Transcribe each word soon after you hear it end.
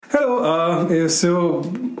Hello. So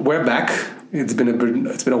we're back. It's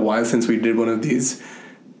been a while since we did one of these.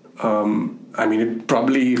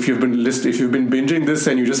 Probably if you've been binging this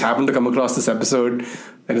and you just happen to come across this episode,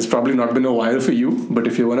 then it's probably not been a while for you. But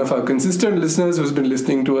if you're one of our consistent listeners who's been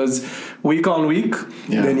listening to us week on week,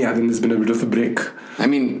 then there's been a bit of a break. I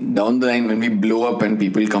mean, down the line when we blow up and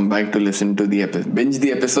people come back to listen to the binge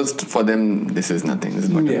the episodes, for them this is nothing. This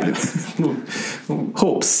is not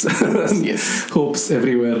Hopes. Yes. Hopes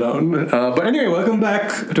everywhere around. But anyway, welcome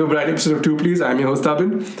back to a brand new episode of Two Please. I'm your host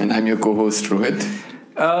Abhin. And I'm your co-host Rohit.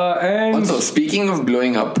 And also, speaking of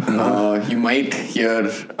blowing up, you might hear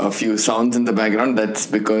a few sounds in the background. That's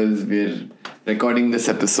because we're recording this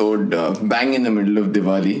episode bang in the middle of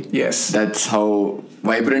Diwali. Yes. That's how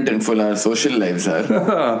vibrant and full our social lives are.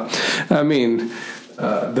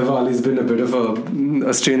 Diwali's been a bit of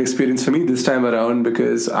a strange experience for me this time around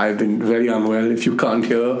because I've been very unwell, if you can't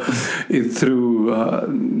hear it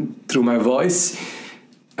through my voice.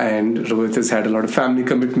 And Rohit has had a lot of family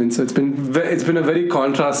commitments, so it's been a very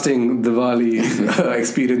contrasting Diwali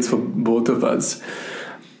experience for both of us.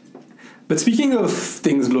 But speaking of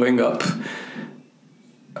things blowing up,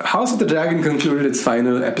 House of the Dragon concluded its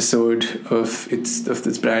final episode of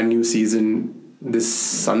its brand new season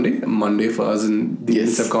this Monday for us in the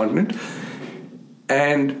subcontinent,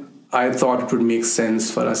 and I thought it would make sense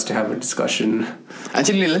for us to have a discussion.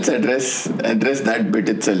 Actually, let's address that bit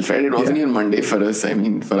itself, right? It wasn't even Monday for us. I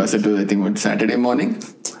mean, for us it was, I think, Saturday morning?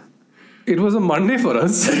 It was a Monday for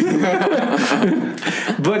us.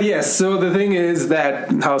 But yes, so the thing is that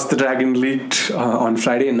House of the Dragon leaked on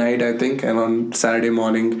Friday night, I think, and on Saturday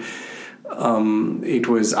morning, it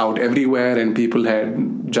was out everywhere and people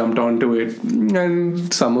had jumped onto it.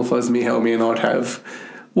 And some of us may or may not have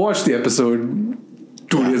watched the episode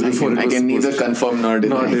 2 days before. I can neither confirm nor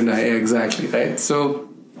deny. Exactly, right? So,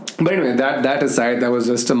 but anyway, that aside, that was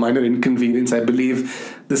just a minor inconvenience. I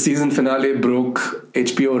believe the season finale broke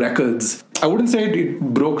HBO records. I wouldn't say it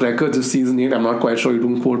broke records of season 8. I'm not quite sure. You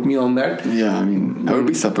don't quote me on that. Yeah, I mean, I would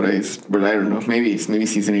be surprised, but I don't know. Maybe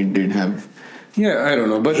season 8 did have. Yeah, I don't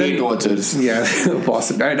know. But hate watchers. Yeah,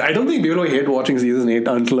 possibly. I don't think people hate watching season 8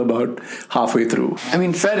 until about halfway through. I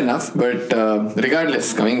mean, fair enough. But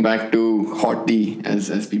regardless, coming back to hot tea,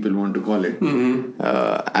 as people want to call it,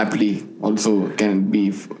 aptly also can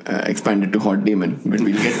be expanded to hot demon. But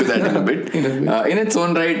we'll get to that in a bit. In its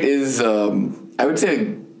own right is, I would say,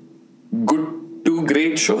 a good to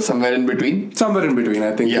great show, somewhere in between. Somewhere in between,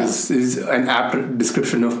 I think, is an apt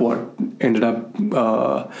description of what ended up.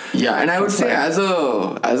 And I would say as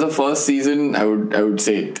a first season, I would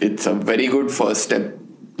say it's a very good first step,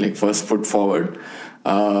 like first foot forward.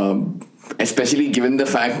 Especially given the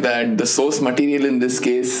fact that the source material in this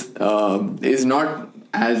case is not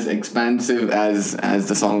as expansive as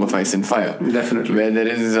the Song of Ice and Fire. Definitely. Where there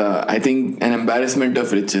is, I think, an embarrassment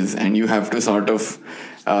of riches, and you have to sort of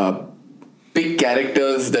pick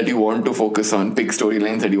characters that you want to focus on, pick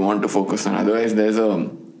storylines that you want to focus on. Otherwise, there's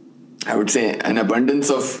I would say, an abundance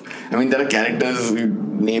of, there are characters,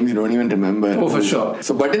 names you don't even remember. Oh, for sure.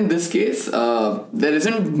 So, but in this case, there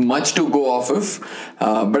isn't much to go off of.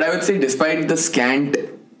 But I would say, despite the scant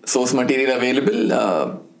source material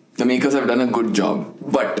available, the makers have done a good job.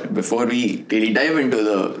 But before we really dive into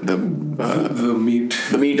the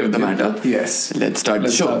meat of the matter, yes, let's start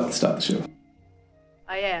the show. Start the show.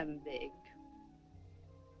 I am big.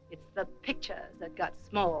 It's the pictures that got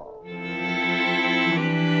small.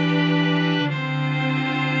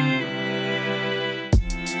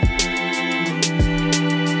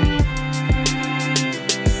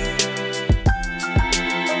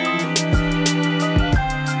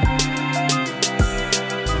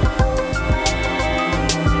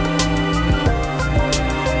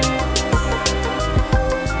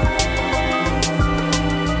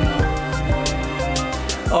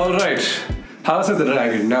 All right, House of the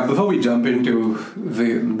Dragon. Now, before we jump into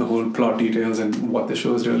the whole plot details and what the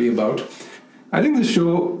show is really about, I think the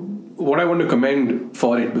show, what I want to commend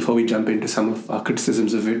for it before we jump into some of our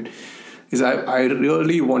criticisms of it, is I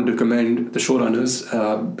really want to commend the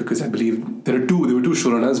showrunners because I believe there were two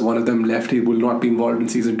showrunners. One of them left; he will not be involved in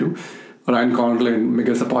season 2. Ryan Condal and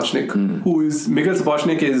Miguel Sapochnik, Miguel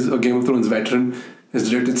Sapochnik is a Game of Thrones veteran. Has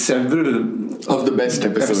directed several of the best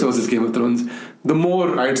episodes of Game of Thrones. The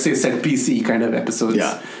more, I'd say, set PC kind of episodes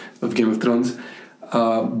of Game of Thrones.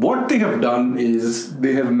 What they have done is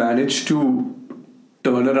they have managed to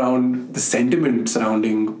turn around the sentiment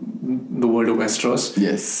surrounding the world of Westeros.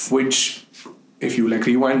 Yes. Which, if you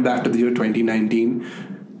rewind back to the year 2019,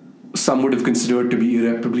 some would have considered to be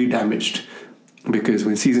irreparably damaged. Because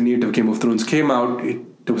when season 8 of Game of Thrones came out,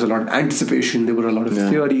 there was a lot of anticipation. There were a lot of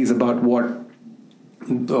theories about what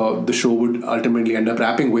the show would ultimately end up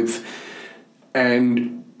wrapping with.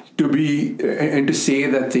 And to say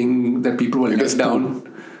that thing that people were let down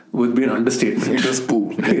would be an understatement. It was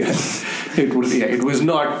poo. It was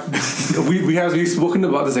not. We've spoken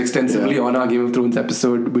about this extensively on our Game of Thrones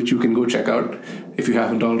episode, which you can go check out if you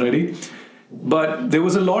haven't already. But there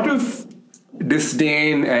was a lot of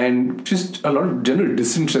disdain and just a lot of general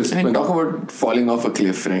disinterest. And talk about falling off a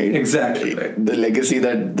cliff, right? Exactly. Right. The legacy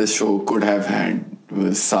that the show could have had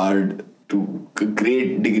was soured to a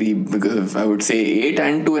great degree because of, I would say, 8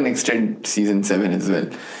 and to an extent season 7 as well.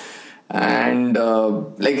 And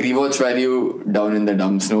rewatch value down in the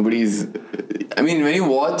dumps. Nobody's. I mean, when you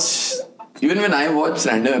watch, even when I watch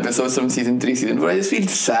random episodes from season 3, season 4, I just feel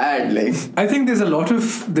sad. Like, I think there's a lot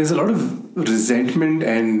of resentment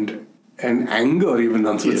and anger even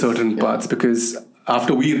on certain parts, because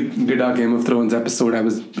after we did our Game of Thrones episode, I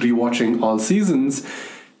was rewatching all seasons,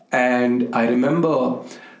 and I remember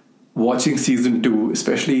watching season 2,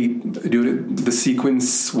 especially during the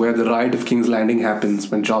sequence where the riot of King's Landing happens,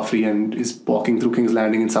 when Joffrey is walking through King's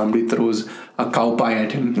Landing and somebody throws a cow pie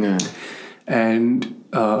at him. Yeah. And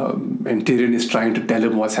Tyrion is trying to tell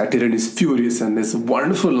him what's happening. Tyrion is furious, and there's a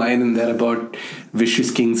wonderful line in there about vicious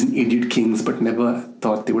kings and idiot kings, but never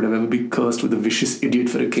thought they would have ever be cursed with a vicious idiot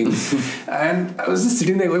for a king. And I was just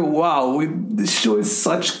sitting there going, wow, this show is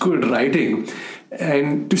such good writing.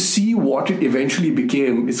 And to see what it eventually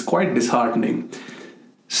became is quite disheartening.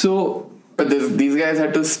 So, but these guys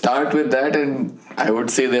had to start with that, and I would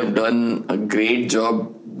say they've done a great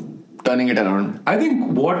job turning it around. I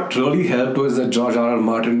think what really helped was that George R.R.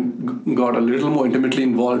 Martin got a little more intimately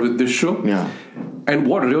involved with this show. Yeah. And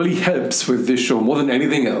what really helps with this show more than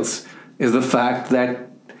anything else is the fact that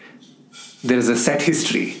there is a set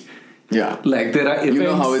history. Yeah. Like there are events. You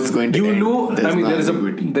know how it's going to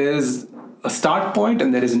end. There's a start point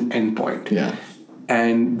and there is an end point. Yeah.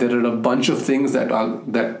 And there are a bunch of things that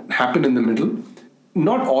happen in the middle.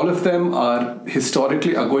 Not all of them are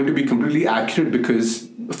going to be completely accurate, because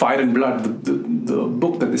Fire and Blood, the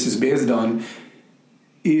book that this is based on,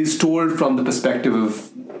 is told from the perspective of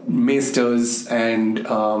Maesters and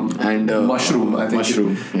Mushroom, I think.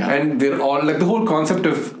 Mushroom, yeah. And they're all like the whole concept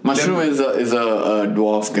of Mushroom is a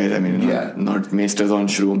dwarf, guys. I mean, not Maesters on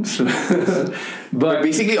shrooms. But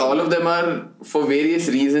basically, all of them are, for various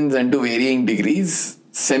reasons and to varying degrees,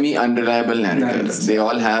 semi-unreliable narratives. They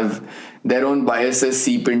all have their own biases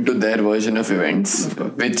seep into their version of events,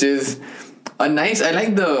 which is a nice. I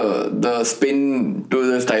like the spin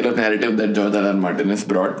to the style of narrative that George R.R. Martin has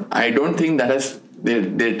brought. I don't think that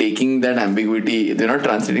they're taking that ambiguity. They're not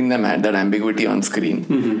translating that ambiguity on screen.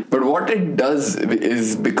 Mm-hmm. But what it does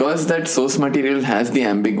is, because that source material has the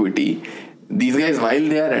ambiguity, these guys, while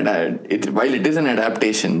it is an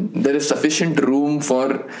adaptation, there is sufficient room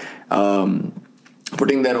for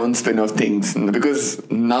putting their own spin of things, because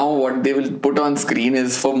now what they will put on screen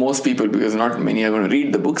is, for most people, because not many are going to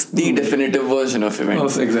read the books, the definitive version of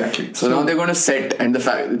events. Oh, exactly. So now they're going to set, and the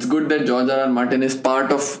fact it's good that George R.R. Martin is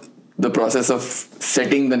part of the process of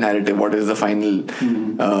setting the narrative. What is the final,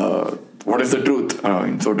 what is the truth,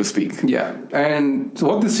 so to speak. Yeah, and so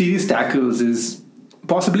what the series tackles is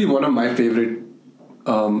possibly one of my favorite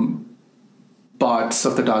parts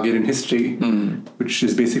of the Targaryen history, which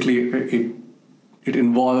is basically it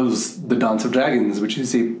involves the Dance of Dragons, which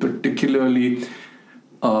is a particularly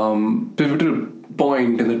pivotal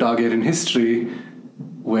point in the Targaryen history,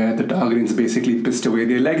 where the Targaryens basically pissed away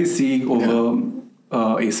their legacy over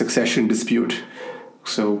a succession dispute.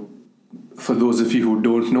 So, for those of you who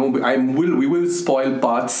don't know, we will spoil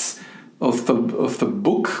parts of the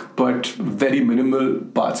book, but very minimal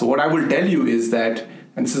parts. So what I will tell you is that,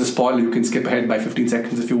 and this is a spoiler, you can skip ahead by 15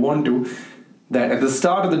 seconds if you want to, that at the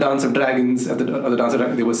start of the Dance of Dragons,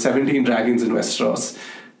 there were 17 dragons in Westeros,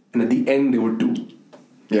 and at the end there were 2.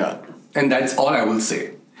 Yeah. And that's all I will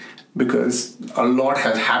say, because a lot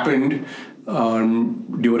has happened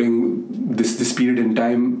during this period in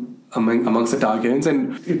time amongst the Targaryens,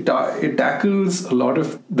 and it tackles a lot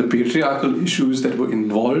of the patriarchal issues that were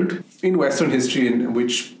involved in Western history, and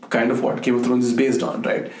which kind of what Game of Thrones is based on,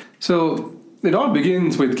 right? So it all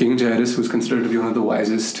begins with King Jaehaerys, who's considered to be one of the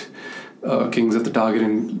wisest kings of the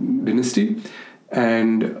Targaryen dynasty,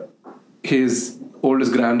 and his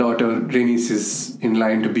oldest granddaughter Rhaenys is in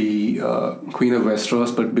line to be queen of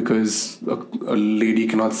Westeros, but because a lady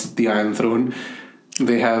cannot sit the Iron Throne,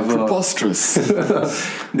 they have preposterous.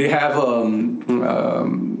 they have a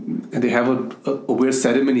weird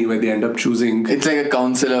ceremony where they end up choosing. It's like a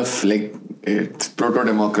council of it's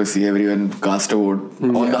proto-democracy. Everyone cast a vote.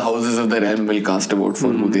 All the houses of the realm will cast a vote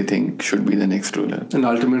for who they think should be the next ruler. And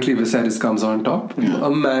ultimately Viserys comes on top. A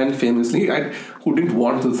man famously who didn't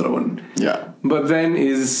want the throne. Yeah. But then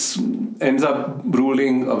ends up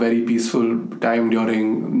ruling a very peaceful time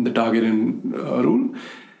during the Targaryen rule.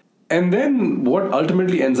 And then what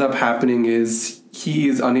ultimately ends up happening is he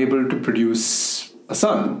is unable to produce a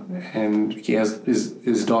son. And he has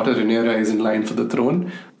his daughter Rhaenyra is in line for the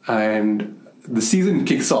throne. And the season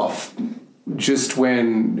kicks off just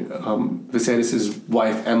when Viserys'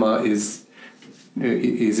 wife Emma is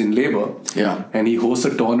in labor. Yeah. And he hosts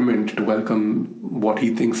a tournament to welcome what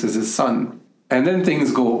he thinks is his son. And then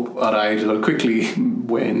things go awry real quickly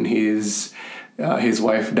when his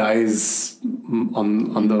wife dies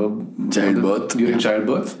on the childbirth. During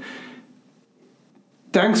childbirth.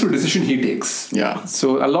 Thanks to a decision he takes. Yeah.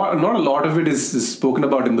 So not a lot of it is spoken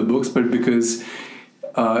about in the books, but because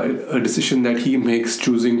a decision that he makes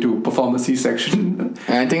choosing to perform a C-section.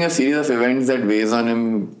 And I think a series of events that weighs on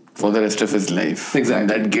him for the rest of his life. Exactly.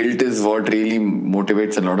 That guilt is what really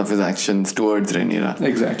motivates a lot of his actions towards Rhaenyra.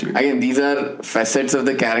 Exactly. Again, these are facets of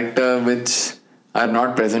the character which are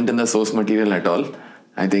not present in the source material at all.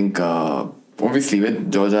 I think, obviously,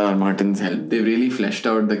 with George R. R. Martin's help, they've really fleshed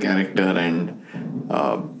out the character, and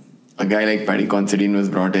a guy like Paddy Considine was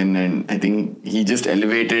brought in, and I think he just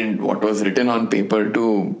elevated what was written on paper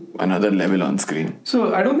to another level on screen.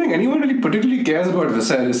 So I don't think anyone really particularly cares about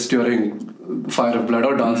Viserys during Fire of Blood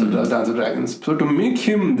or Dance of Dragons. So to make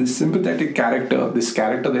him this sympathetic character, this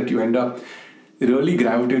character that you end up really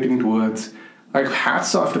gravitating towards, like,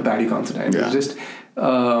 hats off to Paddy Considine. Yeah. It's just,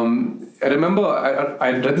 I remember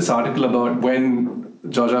I read this article about when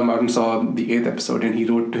George R. R. Martin saw the 8th episode, and he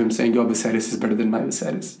wrote to him saying, "Your Viserys is better than my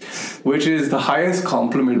Viserys," which is the highest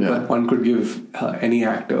compliment that one could give any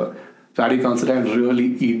actor. Paddy Considine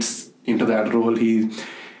really eats into that role. He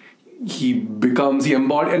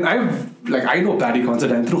embodies, and I know Paddy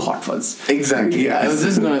Considine through Hot Fuzz. Exactly. Yes. I was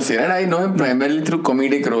just going to say that. I know him primarily through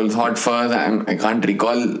comedic roles. Hot Fuzz, I can't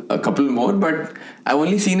recall a couple more, but I've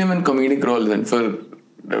only seen him in comedic roles, and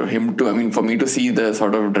for me to see the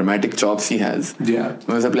sort of dramatic chops he has, it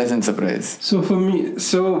was a pleasant surprise. So for me,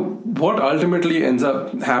 what ultimately ends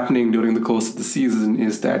up happening during the course of the season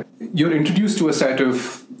is that you're introduced to a set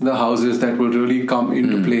of the houses that will really come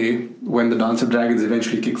into play when the Dance of Dragons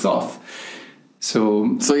eventually kicks off.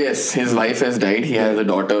 So yes, his wife has died. He has a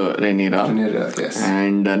daughter, Rhaenyra. Yes.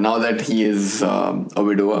 And now that he is a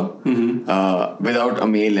widower, without a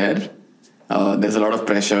male heir, there's a lot of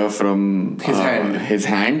pressure from his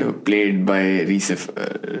hand, played by Rhys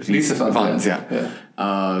Ifans,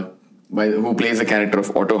 who plays the character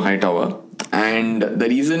of Otto Hightower. And the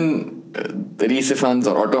reason Rhys Ifans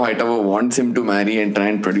or Otto Hightower wants him to marry and try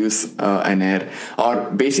and produce an heir, or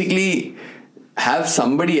basically have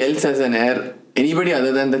somebody else as an heir, anybody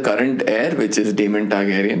other than the current heir, which is Daemon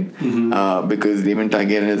Targaryen, because Daemon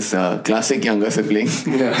Targaryen is a classic younger sibling,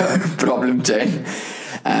 problem child.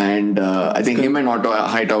 And I think him and Otto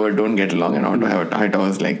Hightower don't get along, and Otto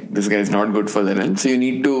Hightower's like, this guy is not good for the realm. So you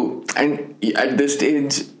need to, and at this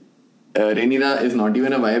stage, Rhaenyra is not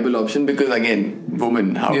even a viable option because, again,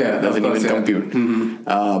 woman, doesn't even compute.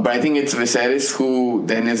 But I think it's Viserys who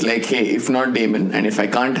then is like, hey, if not Daemon, and if I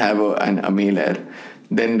can't have a male heir,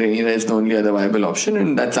 then Rhaenyra is the only other viable option,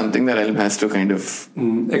 and that's something the realm has to kind of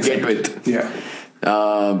get with. Yeah.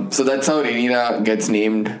 So that's how Rhaenyra gets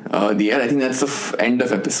named the heir. I think that's the end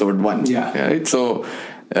of episode 1. Yeah. Right? So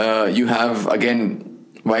you have, again,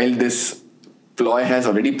 while this ploy has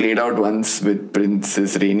already played out once with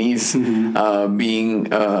Princess Rhaenys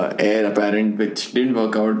being heir apparent, which didn't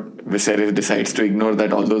work out. Viserys decides to ignore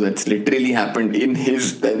that, although that's literally happened in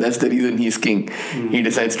that's the reason he's king. He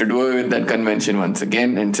decides to do away with that convention once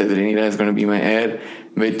again and says Rhaenyra is going to be my heir,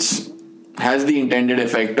 which has the intended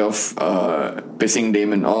effect of pissing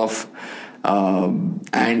Daemon off.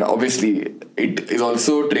 And obviously it is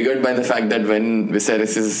also triggered by the fact that when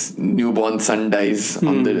Viserys' newborn son dies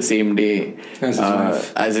on the same day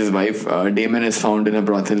as his wife, Daemon is found in a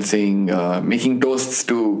brothel saying, making toasts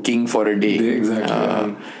to king for a day.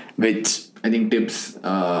 Which I think tips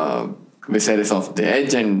Viserys off the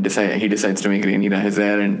edge, and he decides to make Rhaenyra his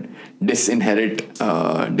heir and disinherit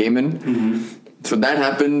Daemon. So that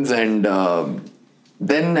happens, and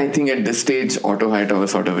then I think at this stage Otto Hightower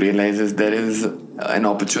sort of realizes there is an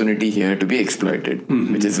opportunity here to be exploited,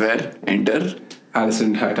 which is where enter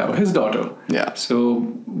Alicent Hightower, his daughter. Yeah. So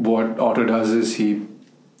what Otto does is he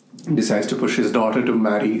decides to push his daughter to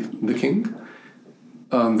marry the king.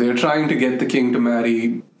 They're trying to get the king to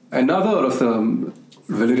marry another of the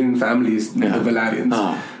Valyrian families, the Valyrians.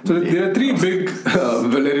 So there are three big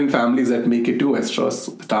Valyrian families that make it to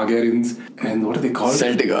Westeros: the Targaryens, and what are they called?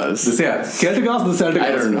 Celticars. Celticars, the Celticars.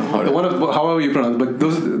 I don't know. However you pronounce, but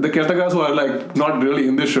the Celticars who are like not really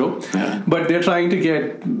in the show, but they're trying to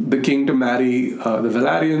get the king to marry the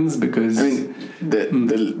Valyrians because I mean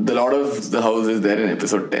the Lord of the House is there in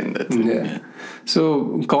episode 10. That's it. Yeah.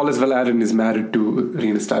 So Corlys Velaryon is married to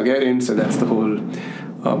Rhaenys Targaryen, so that's the whole.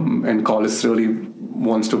 And Corlys really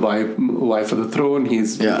wants to vie for the throne.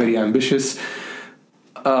 He's very ambitious,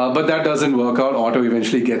 but that doesn't work out. Otto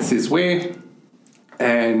eventually gets his way,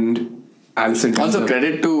 and Alicent. Also,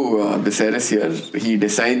 credit to Viserys here. He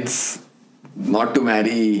decides not to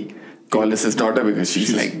marry Corlys' daughter because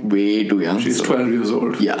she's like way too young. She's 12 years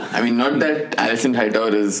old. Yeah, I mean, not that Alicent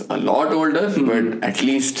Hightower is a lot older, but at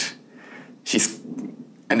least she's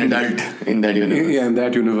an adult in that universe. Yeah, in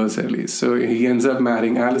that universe at least. So he ends up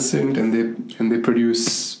marrying Alicent, and they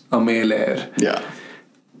produce a male heir. Yeah,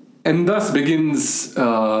 and thus begins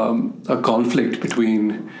a conflict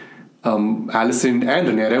between Alicent and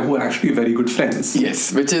Rhaenyra, who are actually very good friends.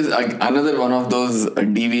 Yes, which is another one of those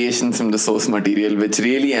deviations from the source material, which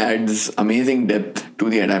really adds amazing depth to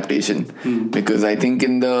the adaptation. Because I think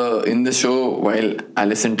in the show, while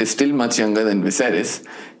Alicent is still much younger than Viserys,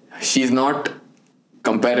 she's not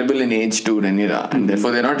comparable in age to Rhaenyra, and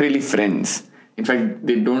therefore they're not really friends. In fact,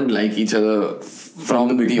 they don't like each other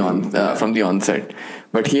from the onset.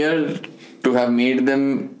 But here, to have made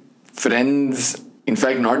them friends, in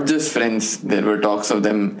fact, not just friends, there were talks of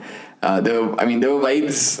them. There were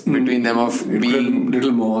vibes between them of being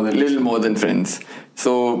little more than friends.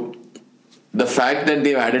 So the fact that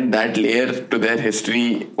they've added that layer to their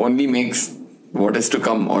history only makes what is to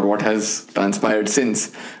come or what has transpired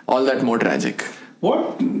since all that more tragic.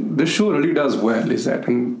 What the show really does well is that,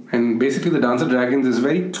 and basically the Dance of Dragons is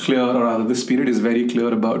very clear, or rather the spirit is very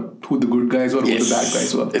clear about who the good guys or who the bad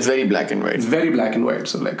guys were. It's very black and white. It's very black and white.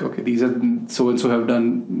 So like, okay, these are so-and-so have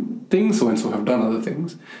done things, so-and-so have done other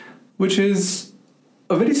things, which is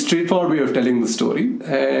a very straightforward way of telling the story.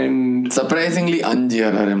 And surprisingly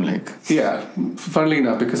un-GRRM like. Yeah, funnily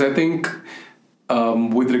enough, because I think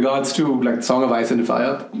with regards to like Song of Ice and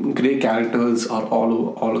Fire, great characters are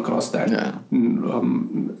all across that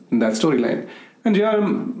that storyline. And George R.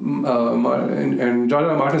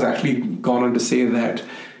 Martin has actually gone on to say that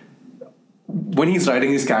when he's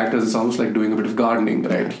writing his characters, it's almost like doing a bit of gardening,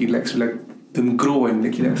 right? He likes to let them grow and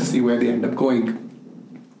he likes to see where they end up going.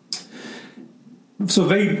 So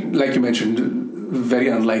very, like you mentioned, very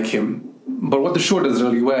unlike him. But what the show does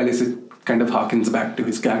really well is it kind of harkens back to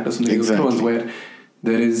his characters in the Game of Thrones, where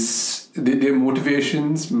their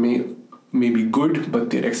motivations may be good,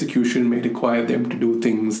 but their execution may require them to do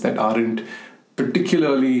things that aren't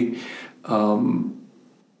particularly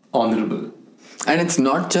honorable. And it's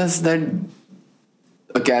not just that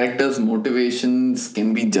a character's motivations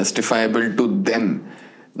can be justifiable to them.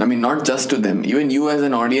 I mean, not just to them. Even you as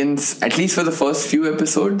an audience, at least for the first few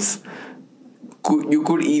episodes, you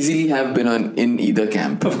could easily have been in either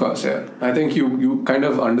camp. Of course, yeah. I think you kind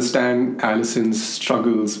of understand Alicent's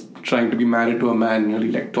struggles trying to be married to a man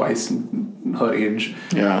nearly like twice her age.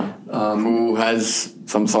 Yeah. Who has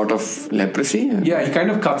some sort of leprosy? Yeah, he kind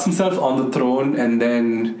of cuts himself on the throne, and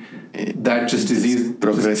then that disease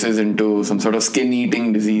progresses into some sort of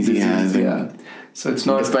skin-eating disease he has. Yeah. So it's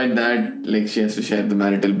not... Despite that, like, she has to share the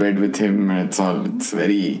marital bed with him, and it's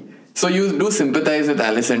very... So you do sympathize with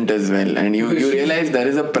Alicent as well, and you realize there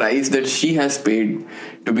is a price that she has paid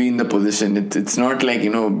to be in the position. It's not like,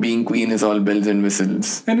 being queen is all bells and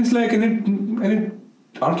whistles. And it's like, and it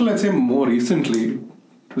until I'd say more recently,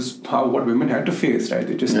 it was what women had to face, right?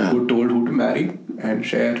 They just were told who to marry and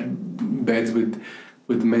share beds with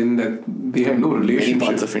men that they had no relationship.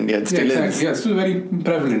 Many parts of India it still is. Yeah, still very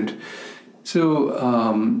prevalent. So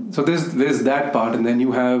there's that part, and then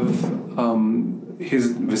you have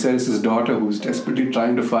Viserys' daughter, who's desperately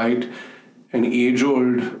trying to fight an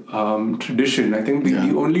age-old tradition. I think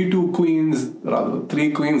the only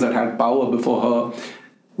three queens that had power before her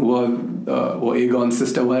were Aegon's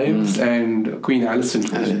sister wives and Queen Alicent,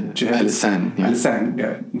 Alysanne,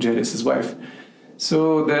 Jaehaerys' wife.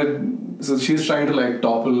 So she's trying to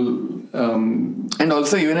topple. And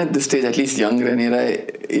also, even at this stage, at least young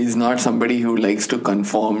Rhaenyra is not somebody who likes to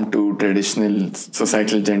conform to traditional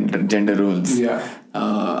societal gender roles. Yeah.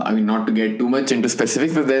 I mean, not to get too much into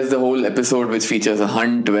specifics, but there's the whole episode which features a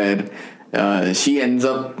hunt where she ends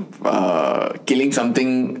up killing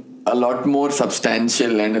something a lot more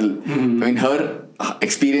substantial, and I mean, her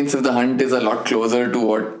experience of the hunt is a lot closer to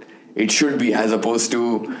what it should be, as opposed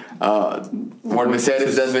to what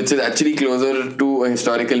Viserys does, which is actually closer to a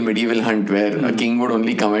historical medieval hunt where a king would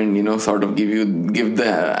only come and sort of give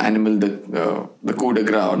the animal the coup de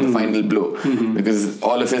grace or the final blow, because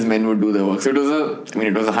all of his men would do the work. So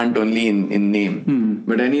it was a hunt only in name.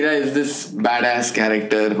 But Rhaenyra is this badass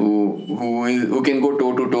character who can go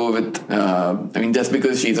toe to toe with. Just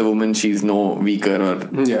because she's a woman, she's no weaker or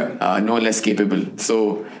no less capable.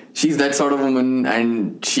 So she's that sort of woman,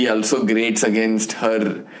 and she also grates against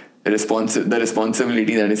her the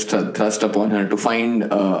responsibility that is thrust upon her to find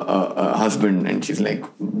a husband, and she's like,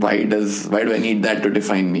 why do I need that to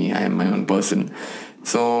define me? I am my own person.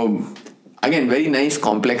 So again, very nice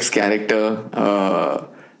complex character.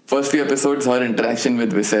 First few episodes, her interaction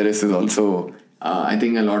with Viserys is also I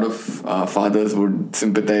think a lot of fathers would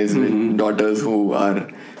sympathize with daughters who are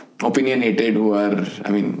opinionated, who are,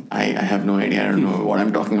 I have no idea, I don't know what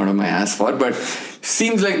I'm talking out of my ass for, but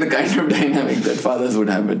seems like the kind of dynamic that fathers would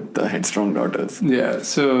have with headstrong daughters. Yeah,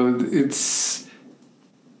 so it's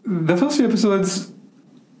the first few episodes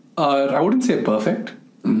are, I wouldn't say perfect,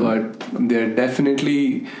 but they're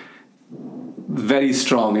definitely very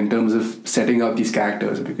strong in terms of setting up these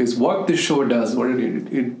characters, because what this show does,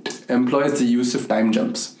 it employs the use of time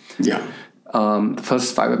jumps. Yeah. The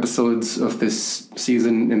first 5 episodes of this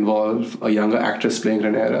season involve a younger actress playing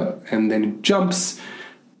Rhaenyra, and then it jumps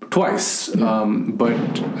twice.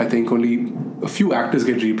 But I think only a few actors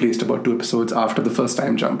get replaced about 2 episodes after the first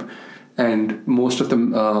time jump, and most of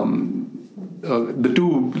them, the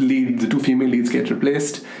two female leads get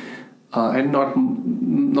replaced, and not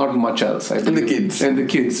much else. I believe. And the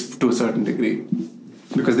kids to a certain degree,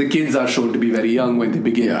 because the kids are shown to be very young when they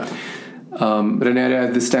begin. Yeah. Rhaenyra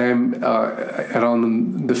at this time,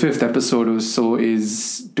 around the 5th episode or so,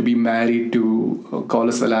 is to be married to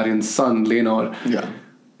Corlys Velarion's son, Laenor. Yeah.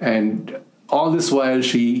 And all this while,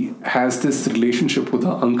 she has this relationship with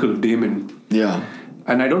her uncle, Daemon. Yeah.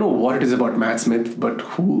 And I don't know what it is about Matt Smith, but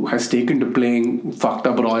who has taken to playing fucked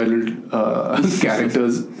up royal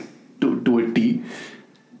characters to a T.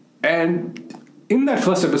 And in that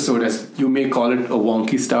first episode, as you may call it a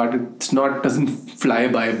wonky start, doesn't fly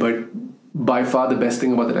by, but by far the best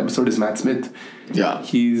thing about that episode is Matt Smith. Yeah.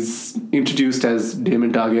 He's introduced as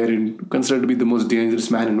Daemon Targaryen, considered to be the most dangerous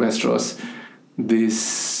man in Westeros.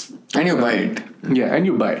 And you buy it. Yeah, and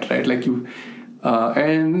you buy it, right? Like you...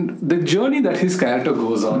 and the journey that his character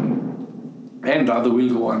goes on, and rather will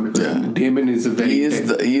go on, because Daemon is a very... He is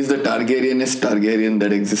the Targaryenest Targaryen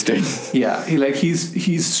that existed. Yeah,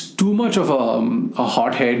 he's too much of a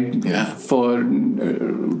hothead for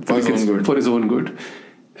his own good.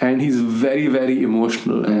 And he's very, very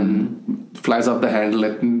emotional and flies off the handle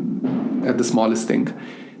at the smallest thing.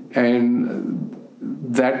 And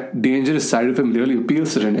that dangerous side of him really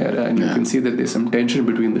appeals to Rhaenyra, and you can see that there's some tension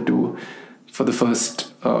between the two for the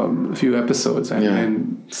first few episodes,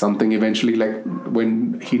 and something eventually, like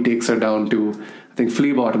when he takes her down to, I think,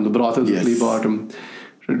 Flea Bottom, the brothels of Flea Bottom,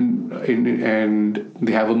 and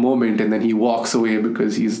they have a moment, and then he walks away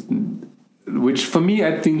because which for me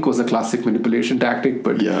I think was a classic manipulation tactic,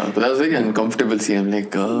 but that was very uncomfortable. See, I'm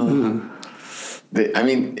like,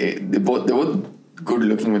 they both good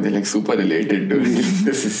looking, but they're like super related to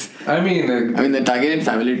this is. The Targaryen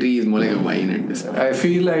family tree is more like a vine at this point. I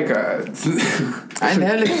feel like and they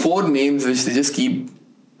have like 4 names which they just keep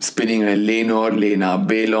spinning, like Laenor, Laena,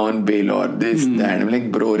 Baelor, this, that. I'm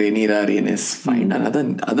like, bro, Rhaenyra, Rhaenys, find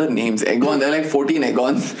other names. Aegon, there are like 14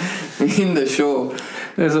 Aegons in the show.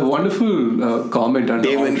 There's a wonderful comment under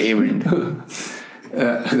Daemon Aemond.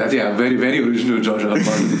 That's very, very original George R. R.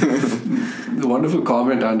 Martin. The wonderful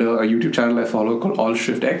comment under a YouTube channel I follow called All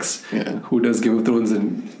Shift X, who does Game of Thrones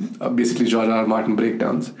and basically George R. R. Martin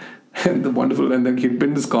breakdowns. And then he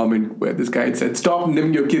pinned this comment where this guy said, "Stop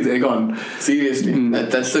naming your kids Aegon." Seriously,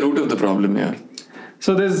 that's the root of the problem. Yeah.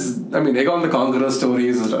 So there's, Aegon the Conqueror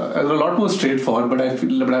stories are a lot more straightforward, but I've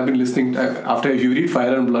been listening, after you read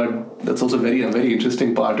Fire and Blood, that's also a very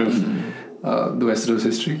interesting part of the Westeros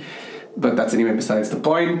history. But that's anyway besides the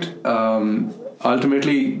point.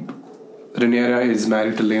 Ultimately, Rhaenyra is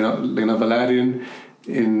married to Laena Velaryon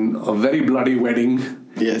in a very bloody wedding,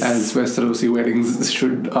 as Westerosi weddings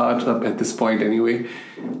are at this point anyway.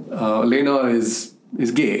 Laena is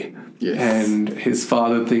gay. Yes. And his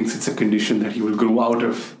father thinks it's a condition that he will grow out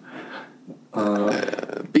of.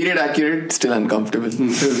 Period accurate, still uncomfortable.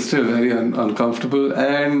 Still very uncomfortable.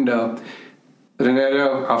 And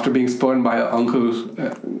Rhaenyra, after being spurned by her uncle,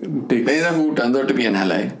 takes... Rhaenyra, who turns out to be an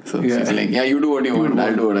ally. So she's like, you do what you want,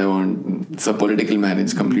 I'll do what I want. It's a political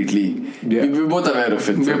marriage completely. Yeah. We're both aware of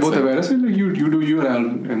it. We're both aware of it. Like, you do you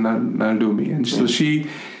and I'll do me. And so she...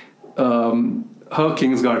 her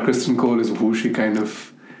Kingsguard, Kristen Cole, is who she kind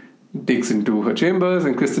of takes into her chambers,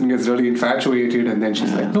 and Kristen gets really infatuated, and then she's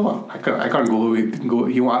like, no, I can't go.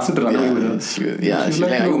 He wants her to run away with her. She's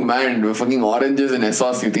like, oh man, we're fucking oranges and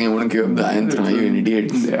Essos, you think I want to give up the Iron Throne? Are you an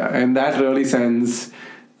idiot? Yeah, and that really sends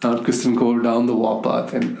Kristen Cole down the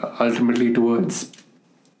warpath and ultimately towards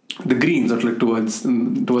the Greens, or like towards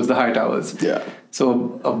the High Towers. Yeah.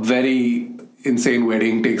 So a very insane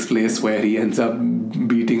wedding takes place where he ends up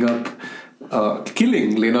beating up,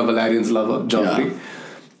 killing Laena Valerian's lover, Joffrey.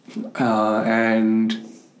 And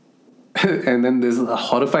then there's a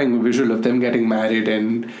horrifying visual of them getting married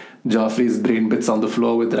and Joffrey's brain bits on the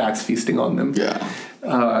floor with rats feasting on them. Yeah.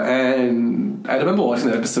 And I remember watching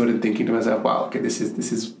that episode and thinking to myself, wow, okay, this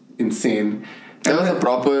is insane. That was a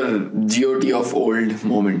proper GOT of old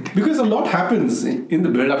moment. Because a lot happens in the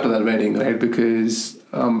build up to that wedding, right? Because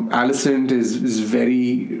Alicent is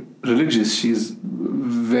very religious. She's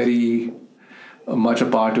very much a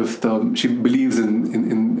part of she believes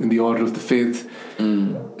in the order of the faith,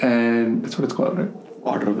 and that's what it's called, right?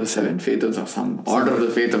 Order of the Seven, Faith of some Order of the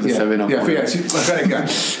Faith of the Seven.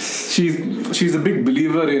 She's a big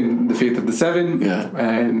believer in the Faith of the Seven,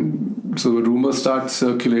 and so rumors start to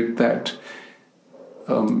circulate that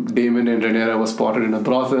Daemon and Rhaenyra was spotted in a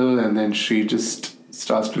brothel, and then she just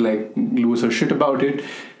starts to like lose her shit about it.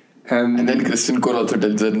 And then Kristen Cole also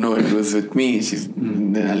tells her, no, it was with me.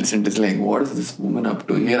 Then Alicent is like, what is this woman up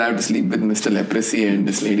to? Here I have to sleep with Mr. Leprosy and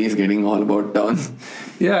this lady is getting all about town.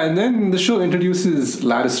 Yeah, and then the show introduces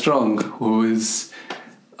Larys Strong, who is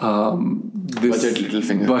this Budget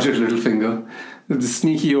Littlefinger. The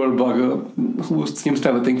sneaky old bugger who seems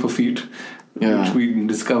to have a thing for feet, which we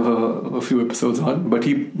discover a few episodes on. But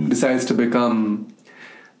he decides to become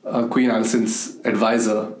Queen Alicent's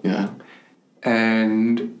advisor. Yeah.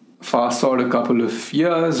 And fast forward a couple of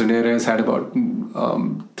years, Rhaenyra has had about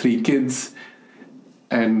 3 kids,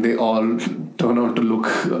 and they all turn out to look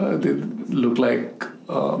like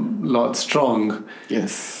Lord Strong.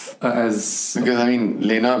 Yes. Because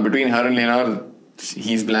Laena, between her and Laena,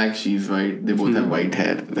 he's black, she's white. They both have white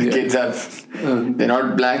hair. The kids have, they're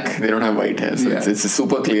not black, they don't have white hair. So it's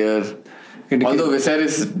super clear. Although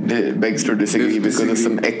Viserys begs to disagree because of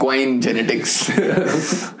some equine genetics.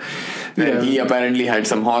 He apparently had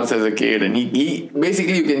some horse as a kid, and he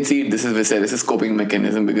basically, you can see this is Viserys' coping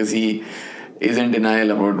mechanism, because he is in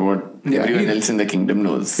denial about what everyone else in the kingdom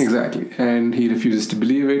knows. Exactly, and he refuses to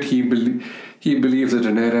believe it. He believes that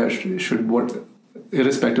Rhaenyra should,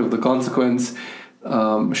 irrespective of the consequence,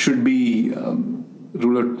 should be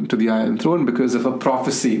ruler to the Iron Throne because of a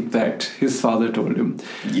prophecy that his father told him.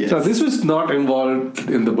 Yes. So this was not involved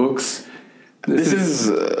in the books. This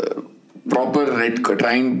is proper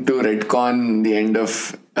trying to retcon the end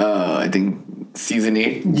of I think season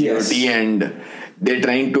 8 GOT, and they're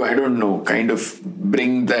trying to, I don't know, kind of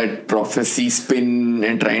bring that prophecy spin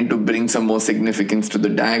and trying to bring some more significance to the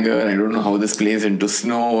dagger. I don't know how this plays into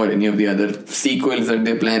Snow or any of the other sequels that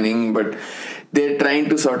they're planning, but they're trying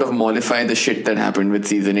to sort of mollify the shit that happened with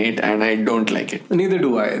season 8, and I don't like it. Neither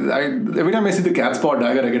do I. Every time I see the cat's paw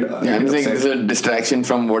dagger, I get I'm saying it's a distraction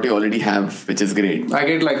from what you already have, which is great.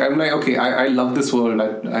 I'm like, okay, I love this world.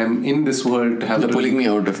 I'm in this world to have. You're pulling me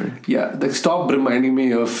out of it. Yeah, stop reminding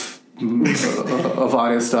me of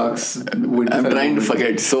Arya Stark's Winterfell. I'm trying to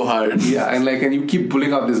forget so hard. Yeah, and you keep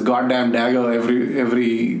pulling out this goddamn dagger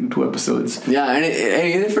every 2 episodes. Yeah, and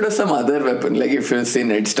even if it was some other weapon, like if you say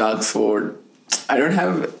Ned Stark's sword, I don't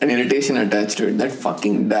have an irritation attached to it. That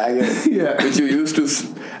fucking dagger, which you used to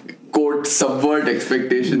quote subvert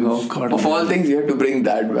expectations. Oh, God, of all things, you have to bring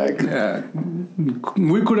that back. Yeah,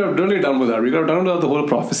 we could have really done with that. We could have done with the whole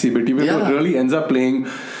prophecy bit, even though it really ends up playing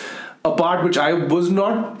a part which I was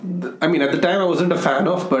not. I mean, at the time, I wasn't a fan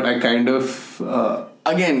of, but I kind of.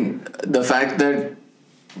 Again, the fact that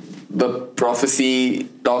the prophecy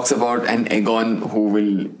talks about an Aegon who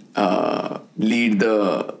will lead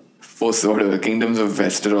the kingdoms of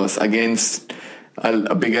Westeros against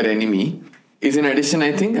a bigger enemy is in addition,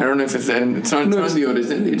 I think. I don't know if it's there. It's not the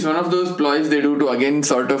original. It's one of those ploys they do to again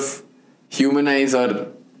sort of humanize or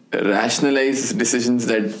rationalize decisions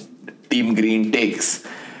that Team Green takes.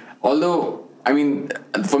 Although, I mean,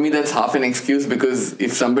 for me that's half an excuse, because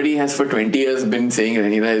if somebody has for 20 years been saying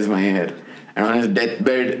Rhaenyra is my heir, and on his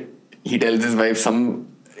deathbed he tells his wife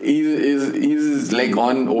he's like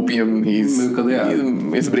on opium, his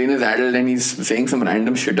brain is addled and he's saying some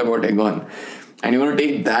random shit about Aegon, and you want to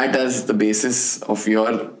take that as the basis of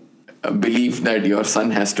your belief that your son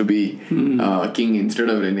has to be king instead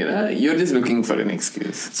of Rhaenyra, you're just looking for an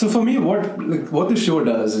excuse. So for me, what the show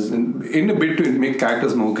does is in a bit to make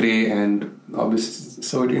characters more grey, and obviously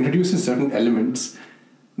so it introduces certain elements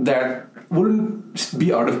that wouldn't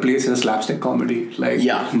be out of place in a slapstick comedy. Like,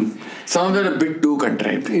 some of them are a bit too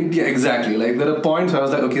contrived. Yeah, exactly. Like, there are points where I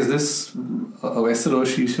was like, okay, is this a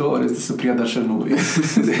Westeros show or is this a Priyadarshan movie?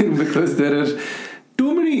 Because there are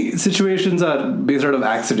too many situations are based out of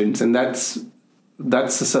accidents, and that's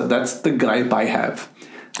the gripe I have.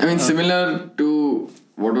 I mean, similar to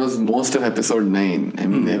what was most of episode 9. I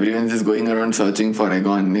mean, everyone's just going around searching for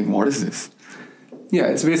Aegon. Like, what is this? Yeah,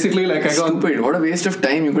 it's basically like Aegon. Stupid. What a waste of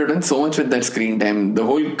time. You could have done so much with that screen time. The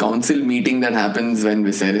whole council meeting that happens when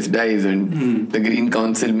Viserys dies, and the Green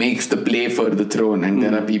Council makes the play for the throne, and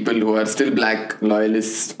there are people who are still black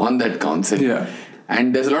loyalists on that council. Yeah.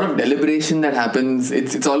 And there's a lot of deliberation that happens.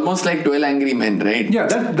 It's almost like 12 Angry Men, right? Yeah,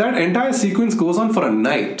 that entire sequence goes on for a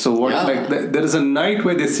night. So there is a night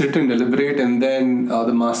where they sit and deliberate, and then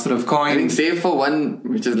the Master of Coin. I think save for one,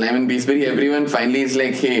 which is Lyman Beesbury, everyone finally is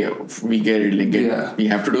like, hey, we get it. Like, we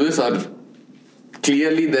have to do this. Or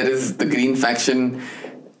clearly there is the Green faction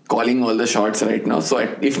calling all the shots right now. So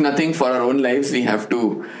if nothing, for our own lives, we have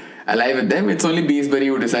to ally with them. It's only Beesbury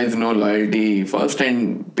who decides no loyalty first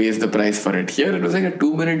and pays the price for it. Here it was like a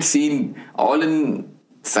 2-minute scene, all in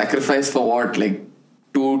sacrifice for what? Like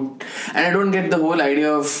two. And I don't get the whole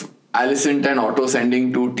idea of Alicent and Otto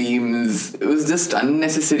sending 2 teams. It was just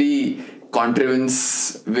unnecessary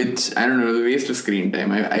contrivance, which, I don't know, the waste of screen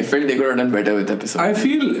time. I felt they could have done better with episode 9. I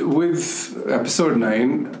feel with episode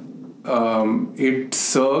 9, it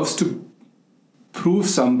serves to prove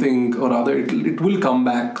something, or rather it will come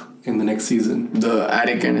back in the next season. The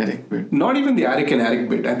Arik and Eric bit. Not even the Arik and Eric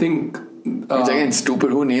bit. I think... Which again,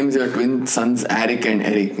 stupid. Who names your twin sons Arik and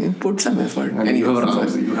Eric? Put some effort. And you have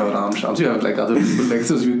Ram Shams. You have like other people like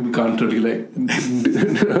this. We can't really like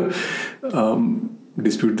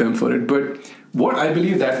dispute them for it. But what I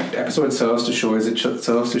believe that episode serves to show is it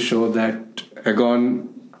serves to show that Aegon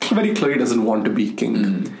very clearly doesn't want to be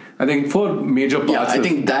king. I think for major parts. Yeah, I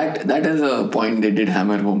think that is a point they did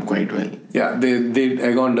hammer home quite well. Yeah,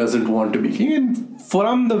 Aegon doesn't want to be king, and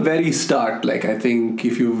from the very start, like I think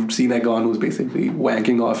if you've seen Aegon, who's basically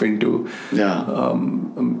wanking off into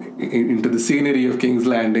the scenery of King's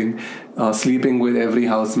Landing, sleeping with every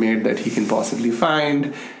housemaid that he can possibly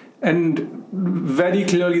find, and very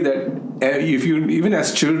clearly that if you even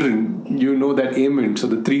as children, you know that Aemond, so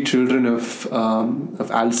the 3 children of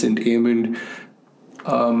Alicent, Aemond,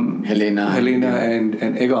 Helena and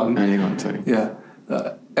Aegon. Aegon, sorry. Yeah.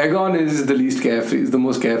 Aegon is the least carefree, is the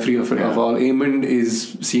most carefree of all. Aemond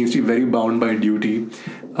seems to be very bound by duty.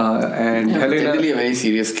 And Helena, generally a very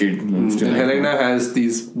serious kid. And Helena has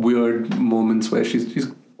these weird moments where she's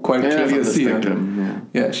quite clearly a seer.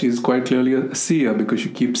 Yeah, she's quite clearly a seer because she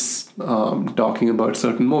keeps talking about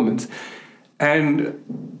certain moments. And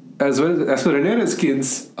as for Rhaenyra's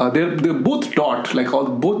kids, they're both taught, like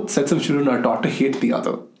both sets of children are taught to hate the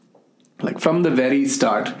other. Like from the very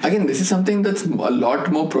start. Again, this is something that's a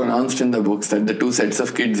lot more pronounced in the books, that the 2 sets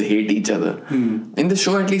of kids hate each other. In the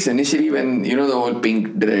show, at least initially, when the whole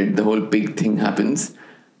pink dread, the whole pig thing happens,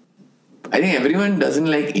 I think everyone doesn't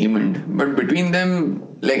like Aemond, but between them,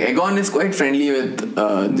 like Aegon is quite friendly with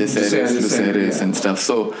Viserys and stuff.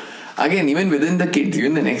 So again, even within the kids,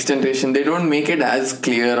 even the next generation, they don't make it as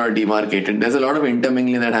clear or demarcated. There's a lot of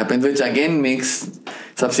intermingling that happens, which again makes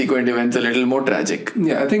subsequent events a little more tragic.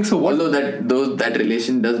 Yeah, I think so. Although that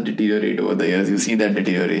relation does deteriorate over the years, you see that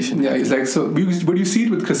deterioration. Yeah, it's like so. But you see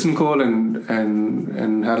it with Kristen Cole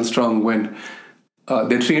and Harold Strong when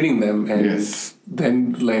they're training them, and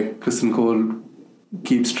then like Kristen Cole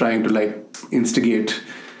keeps trying to like instigate.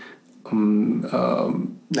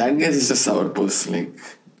 That guy is just sourpuss, like.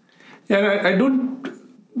 Yeah, I don't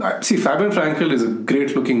see. Fabian Frankel is a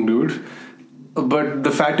great-looking dude, but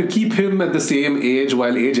the fact to keep him at the same age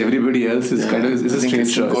while age everybody else is kind of is a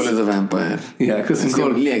strange choice. Kristen Cole is a vampire. Yeah, Kristen Cole.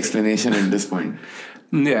 That's the only explanation at this point.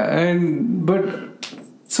 Yeah,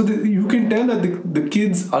 so you can tell that the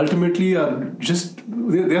kids ultimately are just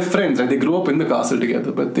they're friends. Right? They grow up in the castle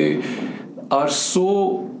together, but they are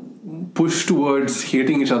so push towards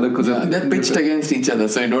hating each other because they're pitched against each other,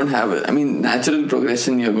 so you don't have natural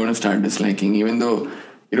progression. You're going to start disliking, even though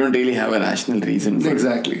you don't really have a rational reason for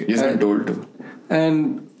exactly. You're just told to.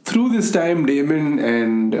 And through this time, Daemon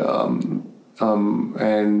and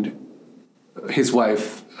his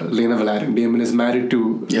wife Lena Valerian. Daemon is married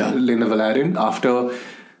to Lena Valerian after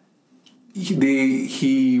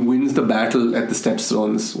he wins the battle at the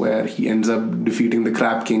Stepstones, where he ends up defeating the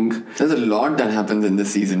Crab King. There's a lot that happens in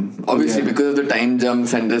this season, obviously because of the time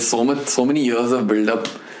jumps, and there's so many years of build up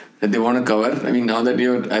that they want to cover. I mean, now that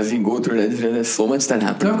as you go through it, there's so much that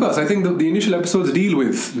happens. Yeah, of course, I think the initial episodes deal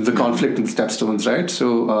with the conflict in the Stepstones, right?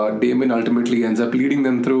 So Daemon ultimately ends up leading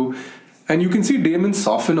them through, And you can see Damon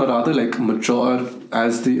soften or rather like mature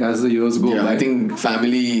as the years go by. I think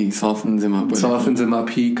family softens him up.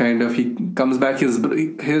 He comes back.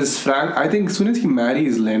 I think as soon as he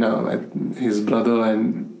marries Lena, his brother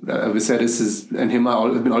and Viserys and him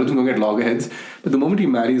have been always going at loggerheads. But the moment he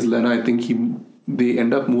marries Lena, I think they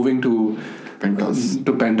end up moving to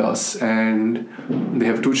Pentos, and they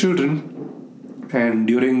have 2 children. And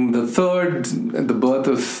during the birth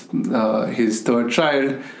of his 3rd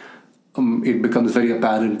child, it becomes very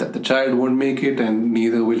apparent that the child won't make it, and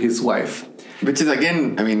neither will his wife. Which is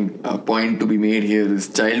again, a point to be made here is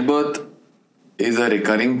childbirth is a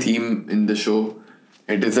recurring theme in the show.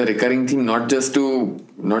 It is a recurring theme not just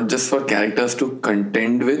for characters to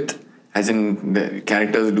contend with, as in the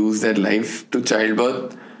characters lose their life to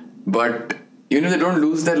childbirth, but even if they don't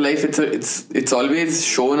lose their life, it's always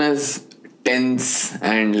shown as tense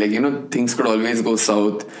and things could always go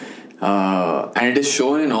south. And it is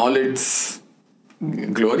shown in all its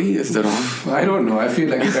glory, is the wrong? I don't know. I feel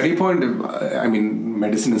like at any point,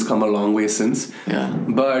 medicine has come a long way since. Yeah.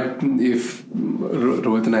 But if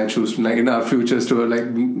Rohit and I choose to, in our futures to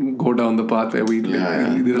go down the path where we...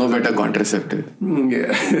 no better contraceptive.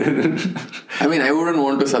 Yeah. I wouldn't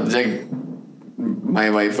want to subject my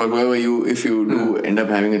wife or whoever if you do end up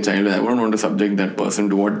having a child, I wouldn't want to subject that person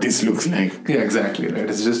to what this looks like. Yeah, exactly, right.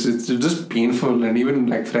 It's just painful, and even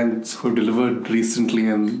friends who delivered recently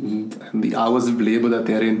and the hours of labor that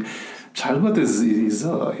they're in, childbirth is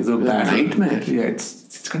a bad nightmare. Yeah,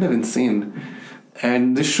 it's kind of insane.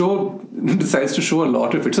 And the show decides to show a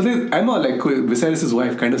lot of it. So Emma, Viserys'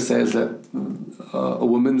 wife, kind of says that a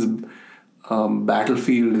woman's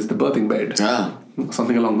battlefield is the birthing bed. Yeah.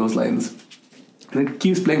 Something along those lines. And it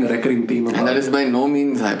keeps playing a recurring theme. And that is by no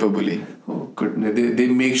means hyperbole. Oh, goodness. They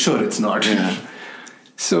make sure it's not. Yeah.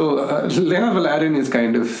 So, Lena Valerian is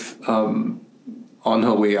kind of on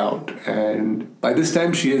her way out. And by this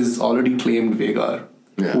time, she has already claimed Vhagar,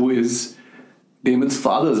 who is Daemon's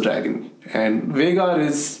father's dragon. And Vhagar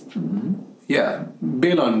is,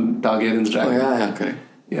 Balon Targaryen's dragon. Oh, yeah, correct.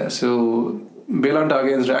 Yeah, so Balon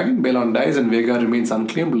Targaryen's dragon, Balon dies and Vhagar remains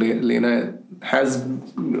unclaimed. Lena has,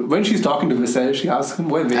 when she's talking to Viserys, she asks him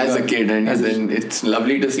where Vhagar... As a kid, and then it's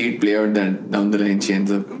lovely to see it play out that down the line she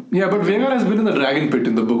ends up... Yeah, but Vhagar has been in the dragon pit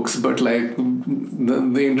in the books, but they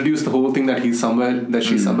introduced the whole thing that she's somewhere in the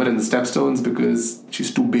Stepstones because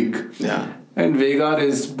she's too big. Yeah. And Vhagar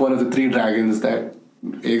is one of the 3 dragons that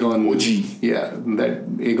Aegon... OG. Yeah, that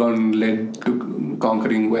Aegon led to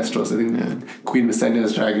conquering Westeros. I think Queen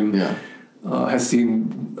Visenya's dragon... Yeah. Has seen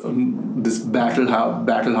this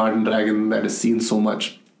battle-hardened dragon that has seen so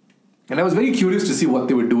much. And I was very curious to see what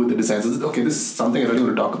they would do with the designs. Okay, this is something I really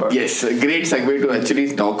want to talk about. Yes, a great segue to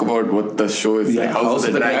actually talk about what the show is like. House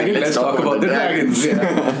of the Dragon. Let's talk about the dragons.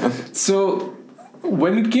 Yeah. So,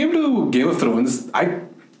 when it came to Game of Thrones, I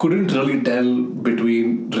couldn't really tell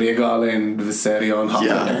between Rhaegal and Viserion half the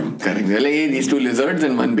time. Correct. They're these 2 lizards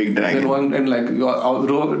and 1 big dragon.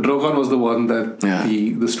 Drogon was the one that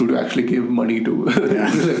the studio actually gave money to.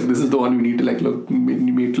 This is the one we need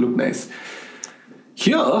to look nice.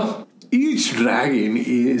 Here, each dragon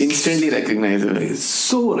is instantly recognizable. It's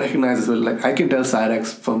so recognizable. I can tell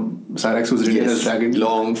Syrax who's written as dragon.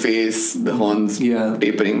 Long face, the horns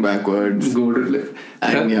tapering backwards. Golden.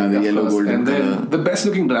 And the yellow golden and then color. The best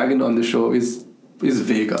looking dragon on the show is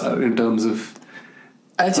Vhagar in terms of...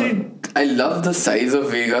 Actually, I love the size of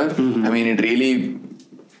Vhagar. Mm-hmm. It really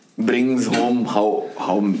brings home how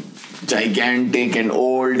gigantic and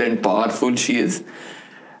old and powerful she is.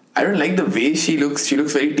 I don't like the way she looks. She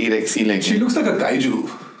looks very T-Rexy. She looks like a kaiju.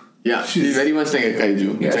 Yeah, she's very much like a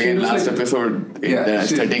kaiju. Yeah, which again, last episode, the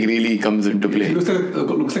aesthetic really comes into play. She looks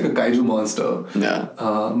like a kaiju monster. Yeah.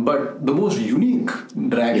 But the most unique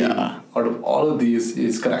dragon out of all of these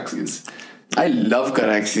is Caraxes. I love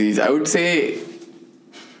Caraxes. I would say,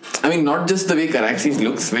 not just the way Caraxes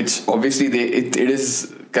looks, which obviously it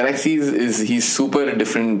is... Caraxes he's super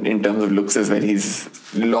different in terms of looks as well. He's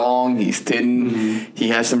long, he's thin, he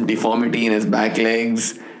has some deformity in his back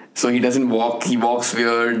legs, so he doesn't walk, he walks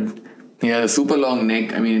weird. He has a super long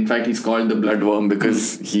neck. In fact, he's called the bloodworm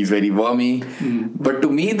because he's very wormy. But to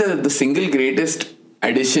me, the single greatest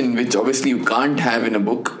addition, which obviously you can't have in a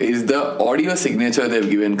book, is the audio signature they've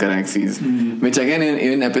given Caraxes. Which again,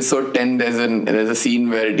 in episode 10, there's a scene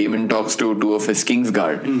where Daemon talks to 2 of his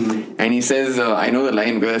Kingsguard. And he says, I know the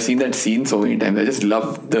line because I've seen that scene so many times. I just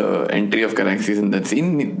love the entry of Caraxes in that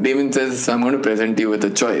scene. Daemon says, I'm going to present you with a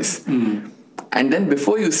choice. And then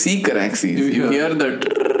before you see Caraxes, you hear the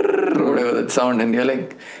whatever that sound, and you're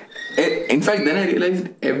like, In fact, then I realized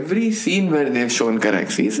every scene where they've shown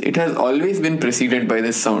Caraxes, it has always been preceded by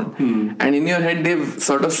this sound. And in your head, they've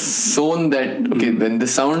sort of sewn that, okay, when the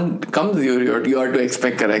sound comes, you are to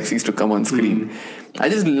expect Caraxes to come on screen. I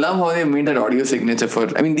just love how they made that audio signature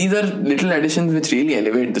for... I mean, these are little additions which really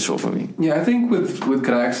elevate the show for me. Yeah, I think with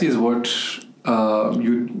Caraxes, what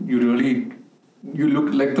you really... You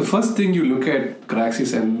look... Like, the first thing you look at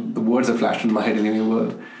Caraxes and the words that flashed in my head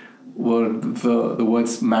anyway were the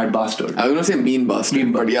words mad bastard. I was going to say mean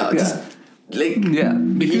bastard, but just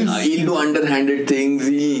because he'll do underhanded things.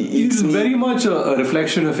 He's very much a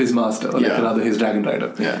reflection of his master, or rather his Dragon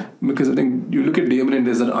Rider. Yeah. Because I think you look at Daemon and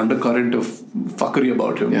there's an undercurrent of fuckery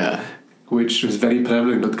about him, which is very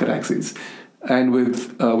prevalent with Caraxes. And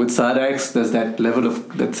with Syrax, there's that level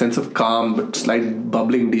of that sense of calm but slight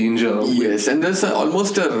bubbling danger. Yes, and there's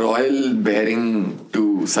almost a royal bearing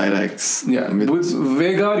to Syrax. Yeah, with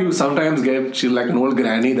Vhagar, you sometimes get like an old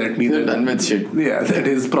granny that needs done with shit. Yeah, that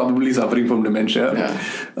is probably suffering from dementia. Yeah.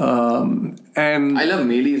 And I love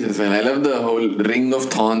Meleys as well. I love the whole ring of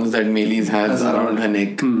thorns that Meleys has around her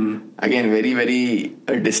neck. Again, very, very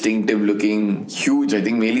distinctive looking, huge. I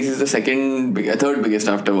think Meleys is the third biggest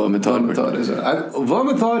after Vermithor.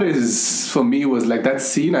 Vermithor is, for me, was like that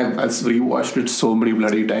scene. I've rewatched it so many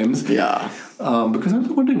bloody times. Yeah. Because I was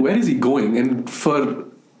wondering, where is he going? And for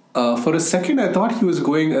a second, I thought he was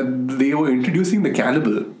going... they were introducing the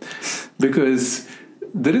cannibal. Because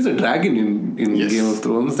there is a dragon in Game of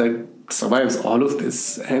Thrones that survives all of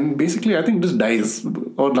this, and basically I think just dies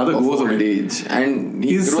or rather goes away. Age. And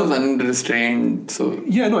he grows unrestrained. So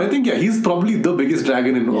I think he's probably the biggest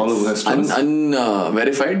dragon in all of Westeros.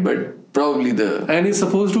 Unverified, but probably and he's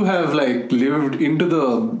supposed to have like lived into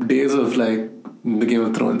the days of like the Game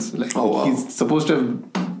of Thrones. Like he's supposed to have.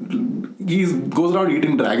 He goes around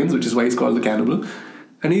eating dragons, which is why he's called the cannibal.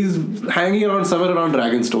 And he's hanging around somewhere around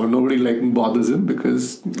Dragonstone. Nobody like bothers him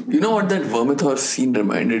because... You know what that Vermithor scene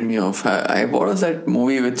reminded me of? What was that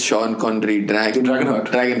movie with Sean Connery?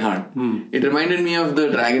 Dragonheart. It reminded me of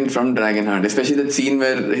the dragon from Dragonheart. Especially that scene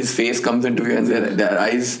where his face comes into view and their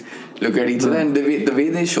eyes look at each other. And the way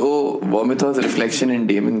they show Vermithor's reflection in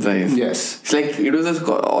Daemon's eyes. Yes. It's like it was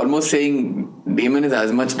almost saying Daemon is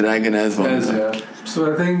as much dragon as Vermithor.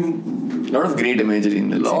 So I think... A lot of great imagery in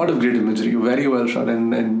that. Of great imagery, very well shot,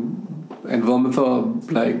 and Vermithor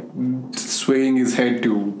like swaying his head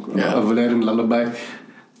to a Valerian lullaby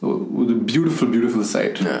with a beautiful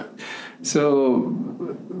sight. Yeah. So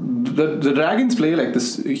the dragons play like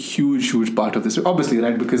this huge part of this, obviously,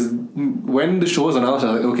 right? Because when the show is announced,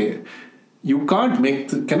 I was like, okay, you cannot make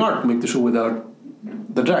the show without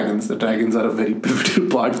the dragons. The dragons are a very pivotal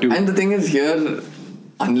part too. And the thing is here,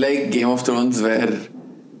 unlike Game of Thrones, where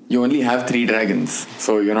you only have 3 dragons,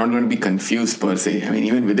 so you're not going to be confused per se. I mean,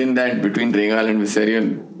 even within that, between Rhaegal and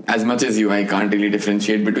Viserion, as much as I can't really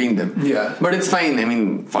differentiate between them. Yeah. But it's fine. I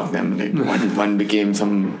mean, fuck them. Like, one became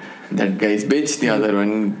that guy's bitch, the other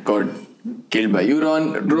one got killed by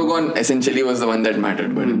Euron. Drogon essentially was the one that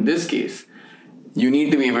mattered. But in this case, you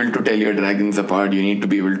need to be able to tell your dragons apart. You need to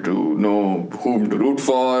be able to know whom to root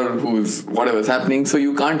for, whatever's happening. So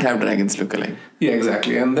you can't have dragons look alike. Yeah,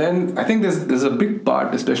 exactly. And then I think there's a big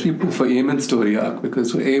part, especially for Aemon's story arc,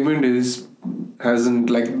 because Aemon hasn't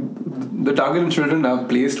like the Targaryen children are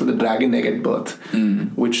placed with a dragon egg at birth,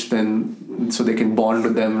 which then so they can bond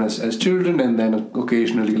with them as children, and then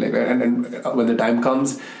occasionally like and when the time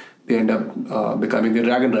comes, they end up becoming the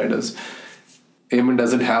dragon riders. Aemon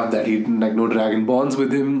doesn't have that. He like no dragon bonds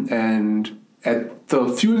with him, and at the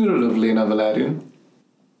funeral of Laena Velaryon,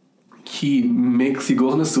 he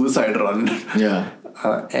goes on a suicide run. Yeah.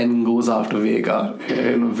 And goes after Vhagar.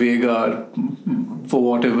 And Vhagar, for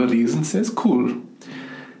whatever reason, says, cool.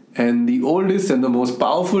 And the oldest and the most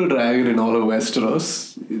powerful dragon in all of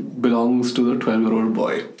Westeros belongs to the 12-year-old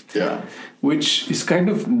boy. Yeah. Which is kind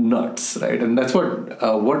of nuts, right? And that's what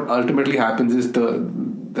ultimately happens is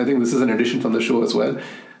I think this is an addition from the show as well.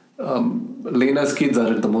 Laena's kids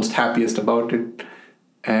are the most happiest about it.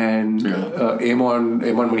 And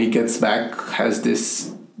Aemon, when he gets back, has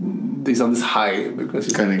he's on this high because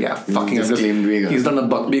he's he's done a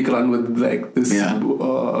buckbeak run with like this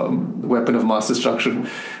weapon of mass destruction,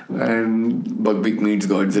 and Buckbeak meets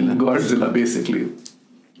Godzilla basically.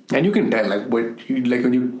 And you can tell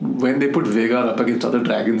when they put Vhagar up against other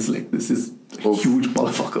dragons, like this is a huge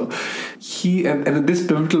motherfucker. And at this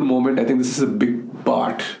pivotal moment, I think this is a big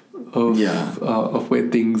part of where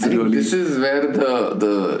things really... This is where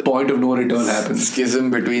the point of no return happens. Schism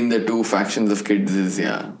between the two factions of kids is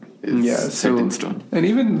set in stone. And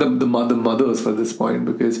even the mothers for this point,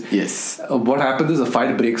 because what happens is a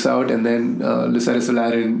fight breaks out, and then Lucerys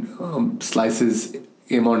Velaryon slices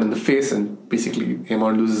Aemon in the face, and basically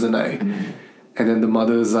Aemon loses an eye. And then the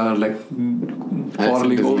mothers are like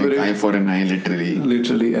quarreling over it. Eye for an eye, literally.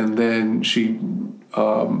 Literally. And then she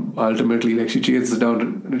ultimately, like, she chases down,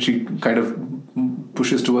 and she kind of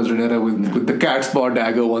pushes towards Rhaenyra with the cat's paw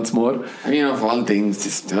dagger once more. I mean, of all things,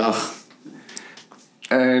 just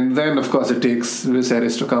And then, of course, it takes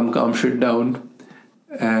Viserys to calm shit down.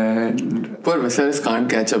 And poor Viserys can't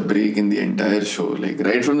catch a break in the entire show. Like,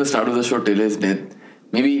 right from the start of the show till his death.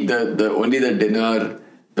 Maybe the only the dinner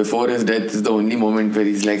before his death is the only moment where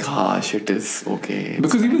he's like, shit is okay.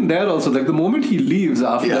 Because even there also, like, the moment he leaves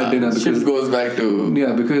after that dinner, because shit goes back to...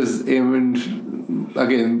 Yeah, because Aemond,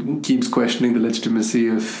 again, keeps questioning the legitimacy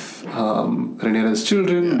of Rhaenyra's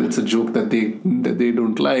children. Yeah. It's a joke that they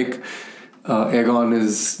don't like. Aegon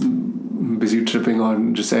is busy tripping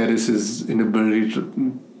on Jacaerys' inability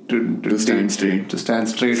to stand straight. To stand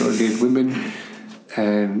straight or date women.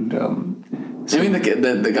 And... I mean,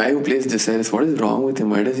 the guy who plays Jacaerys, what is wrong with him?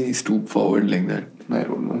 Why does he stoop forward like that? I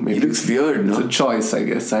don't know. Maybe he looks weird, no? It's a choice, I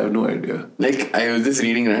guess. I have no idea. Like, I was just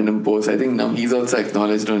reading random posts. I think now he's also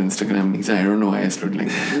acknowledged on Instagram. He's like, I don't know why I stood like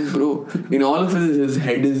that. Bro, in all of his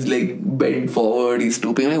head is like bent forward. He's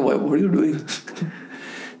stooping. Like, what are you doing?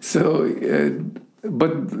 So,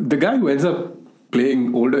 but the guy who ends up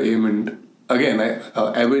playing older Aemond, again,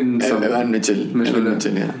 Evan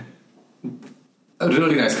Mitchell, yeah. A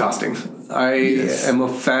really nice casting. I am a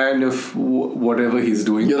fan of whatever he's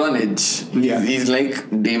doing. You're on edge. Yeah. He's like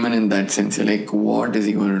Damon in that sense. You're like, what is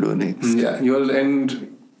he going to do next? Yeah,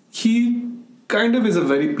 and he kind of is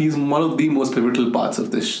he's one of the most pivotal parts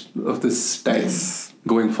of this time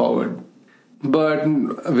going forward. But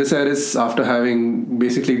Viserys, after having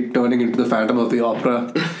turning into the Phantom of the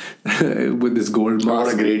Opera with this gold mask.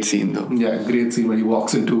 What a great scene, though. Yeah, great scene when he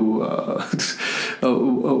walks into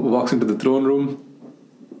the throne room,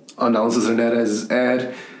 announces Rhaenyra as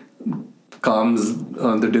heir, calms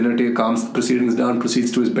the dinner table, calms the proceedings down,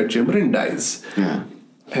 proceeds to his bedchamber and dies. Yeah.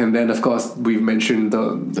 And then, of course, we've mentioned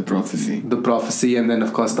the prophecy, and then,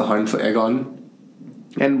 of course, the hunt for Aegon.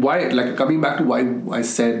 And why, like, coming back to why I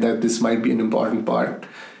said that this might be an important part,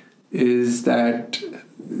 is that,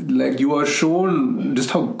 like, you are shown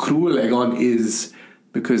just how cruel Aegon is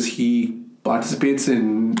because he participates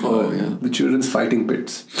in the children's fighting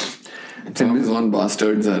pits. Some of his own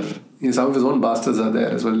bastards are... Some of his own bastards are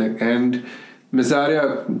there as well. Like, and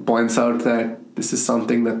Mysaria points out that this is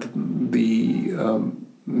something that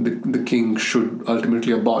the king should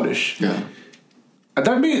ultimately abolish. Yeah. And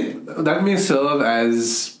that may serve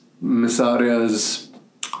as Mysaria's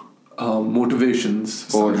motivations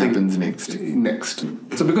for what happens next.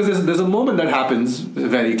 So because there's a moment that happens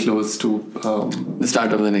very close to the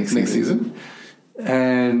start of the next season,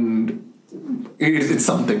 and it's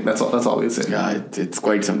something. That's all we'll say. Yeah, it's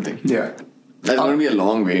quite something. Yeah. That's going to be a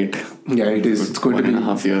long wait. Yeah, it is. It's going to be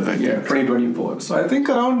 1.5 years, I think. Yeah, 2024. So I think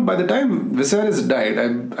around by the time Viserys died,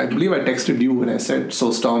 I believe I texted you when I said,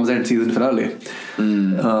 so Storm's End season finale.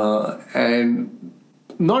 And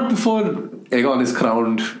not before Aegon is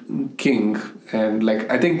crowned king. And like,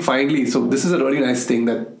 I think finally, so this is a really nice thing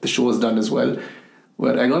that the show has done as well,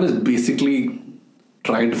 where Aegon is basically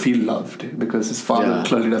trying to feel loved because his father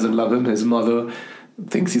clearly doesn't love him. His mother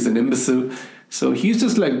thinks he's an imbecile. So he's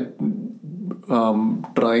just like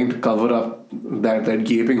trying to cover up that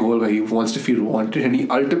gaping hole where he wants to feel wanted, and he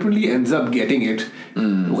ultimately ends up getting it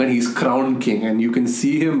when he's crowned king, and you can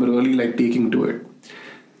see him really like taking to it.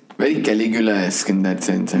 Very Caligula-esque in that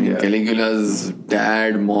sense. I mean, Caligula's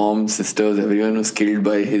dad, mom, sisters, everyone was killed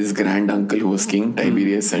by his grand uncle who was king,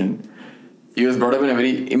 Tiberius, and he was brought up in a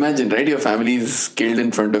very... Imagine, right? Your family is killed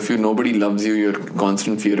in front of you. Nobody loves you. You're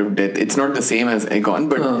constant fear of death. It's not the same as Aegon,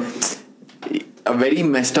 but a very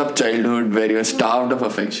messed up childhood where you're starved of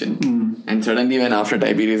affection. And suddenly when after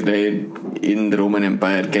Tiberius died in the Roman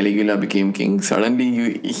Empire, Caligula became king,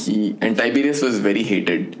 suddenly and Tiberius was very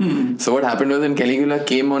hated. So what happened was when Caligula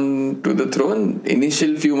came on to the throne,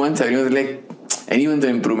 initial few months, everyone was like, anyone's an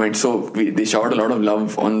improvement. So they showered a lot of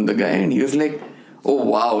love on the guy, and he was like, oh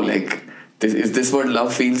wow, like... Is this what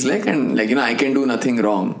love feels like? And like, I can do nothing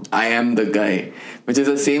wrong. I am the guy. Which is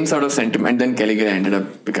the same sort of sentiment. Then Caligula ended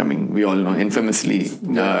up becoming, we all know, infamously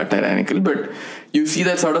tyrannical. But you see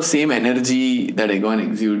that sort of same energy that Aegon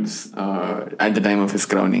exudes at the time of his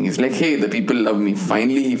crowning. He's like, hey, the people love me.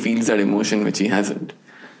 Finally, he feels that emotion which he hasn't.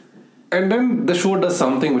 And then the show does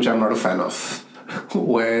something which I'm not a fan of.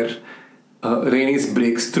 Where Rhaenys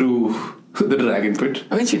breaks through the dragon pit.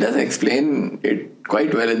 I mean, she does explain it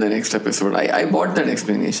quite well in the next episode. I bought that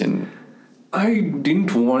explanation. I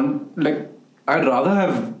didn't want, like, I'd rather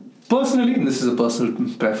have, personally, and this is a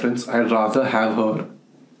personal preference, I'd rather have her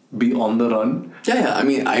be on the run. Yeah. I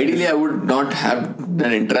mean, ideally, I would not have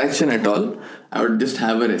an interaction at all. I would just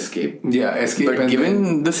have her escape. Yeah, escape. But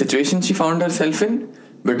given the situation she found herself in,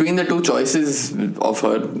 between the two choices of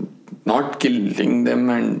her not killing them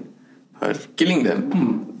and her killing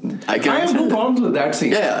them, I have no problems with that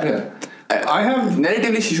scene. Yeah. I have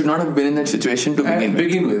narratively, she should not have been in that situation to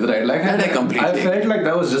begin with. Right? Like I completely felt like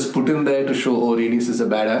that was just put in there to show, oh, Rhaenys is a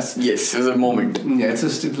badass. Yes, it was a moment. Yeah,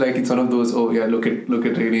 it's like it's one of those. Oh yeah, look at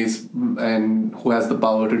Rhaenys and who has the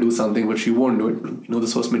power to do something, but she won't do it. You know, the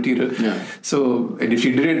source material. Yeah. So, and if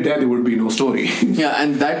she did it, there would be no story. Yeah,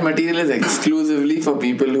 and that material is exclusively for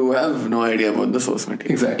people who have no idea about the source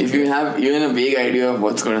material. Exactly. If you have even a vague idea of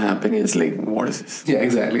what's going to happen, it's like, what is this? Yeah,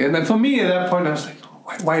 exactly. And then for me at that point, I was like,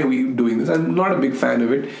 why are we doing this? I'm not a big fan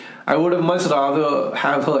of it. I would have much rather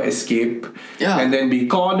have her escape and then be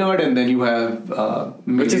cornered, and then you have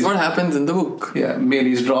which is what happens in the book. Yeah,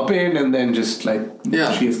 Meleys drop in, and then just like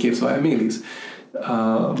she escapes via Meleys.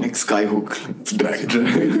 Like Skyhook, dragon.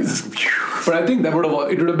 But I think it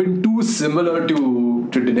would have been too similar to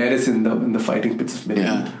Daenerys in the fighting pits of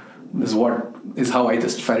Meridian. Yeah. Is how I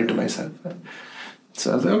justified it to myself.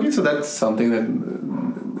 So I was like, okay, so that's something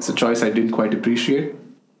that it's a choice I didn't quite appreciate.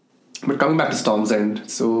 But coming back to Storm's End,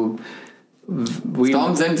 so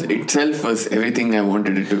Storm's End itself was everything I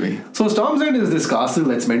wanted it to be. So Storm's End is this castle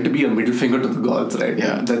that's meant to be a middle finger to the gods, right?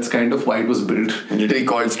 Yeah. That's kind of why it was built. Literally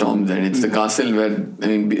called Storm's End. It's the castle where, I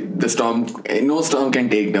mean, the storm, no storm can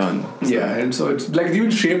take down. So. Yeah, and so it's like even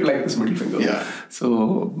shaped like this middle finger. Yeah.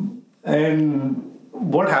 So, and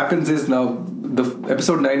what happens is now the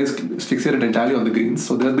episode 9 is fixated entirely on the greens.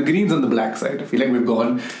 So there's the greens on the black side. I feel like we've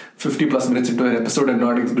gone 50 plus minutes into an episode and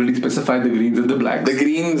not really specified the greens and the blacks. The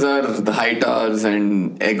greens are the Hightowers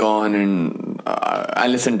and Aegon and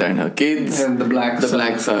Alicent and her kids. And the blacks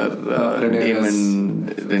are Daemon,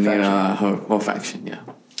 Rhaenyra, her faction. Yeah.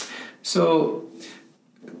 So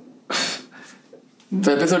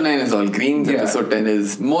episode 9 is all greens. Yeah. Episode 10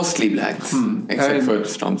 is mostly blacks, except for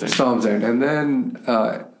Storm's End. Storm's End. And then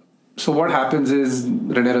so what happens is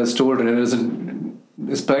Rhaenyra is told Rhaenyra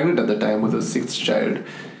is pregnant at the time with a 6th child,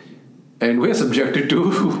 and we are subjected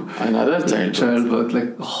to another childbirth,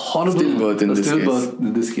 like horrible stillbirth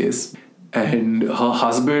in this case. And her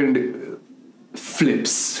husband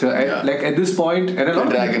flips. Like at this point, and a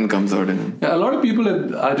dragon comes out in him. A lot of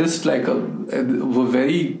people are just like were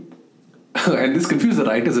very, and this confused the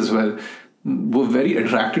writers as well. Were very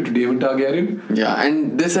attracted to Daemon Targaryen. Yeah,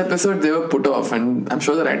 and this episode they were put off, and I'm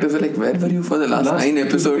sure the writers were like, "Where were you for the last 9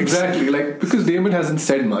 episodes?" Exactly, like because Daemon hasn't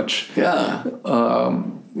said much. Yeah,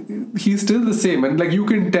 he's still the same, and like you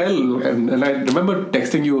can tell. And I remember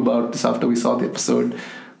texting you about this after we saw the episode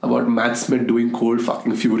about Matt Smith doing Cold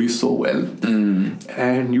Fucking Fury so well,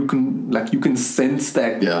 and you can sense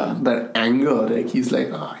that that anger. Like he's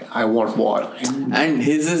like, I want war, and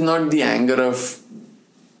his is not the anger of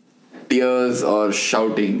tears or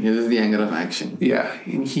shouting. His is the anger of action. Yeah,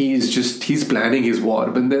 and he's planning his war.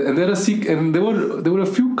 But there were a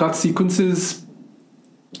few cut sequences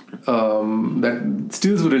that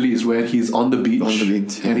stills were released where he's on the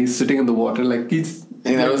beach and he's sitting in the water like he's.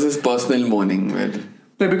 And that was his personal mourning.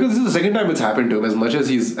 Because this is the second time it's happened to him. As much as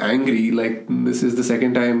he's angry, like this is the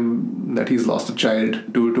second time that he's lost a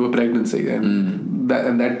child to a pregnancy, and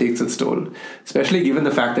that takes its toll. Especially given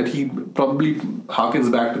the fact that he probably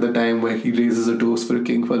harkens back to the time where he raises a toast for a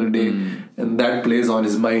king for a day, and that plays on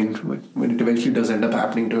his mind when it eventually does end up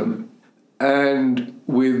happening to him. And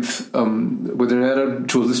with Rhaenyra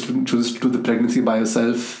chooses to do the pregnancy by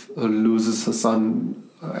herself, loses her son,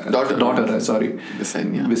 daughter.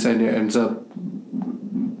 Visenya ends up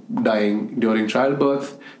dying during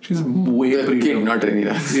childbirth. She's way preterm. King, not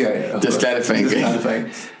Rhaenyra. Yeah. Just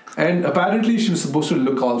clarifying. And apparently she was supposed to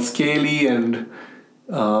look all scaly, and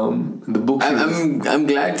in the book. I'm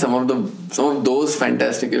glad some of those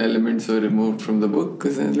fantastical elements were removed from the book,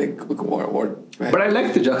 because it's like what. But I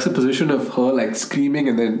like the juxtaposition of her like screaming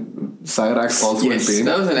and then Cyrax also in pain.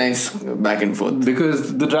 That was a nice back and forth,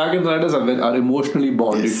 because the dragon riders are emotionally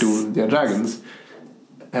bonded to their dragons,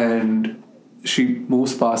 and she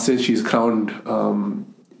moves past it. She's crowned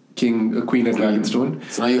queen at Dragonstone.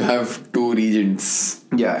 So now you have 2 regents.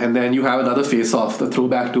 Yeah, and then you have another face off, the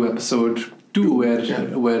throwback to episode 2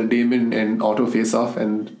 where Daemon and Otto face off,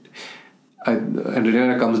 and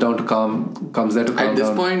Rhaenyra comes there to calm down. At this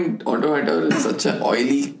point, Otto Hightower is such an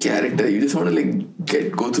oily character. You just want to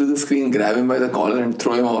like go through the screen, grab him by the collar, and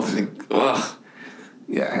throw him off. Like, ugh.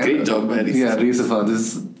 Yeah, great job, Barry. Yeah, Rhys Ifan.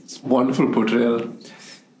 This is wonderful portrayal.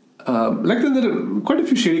 Like there are quite a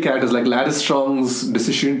few shady characters, like Larys Strong's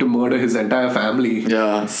decision to murder his entire family.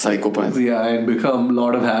 Yeah, psychopath. Yeah, and become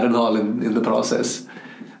Lord of Harrenhal in the process.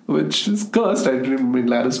 which is cursed. I mean,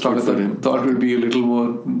 Larys thought it would be a little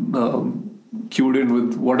more cued in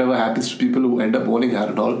with whatever happens to people who end up owning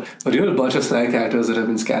Harrenhal. But a bunch of snag characters that have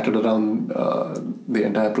been scattered around the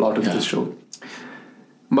entire plot of this show.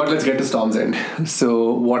 But let's get to Storm's End.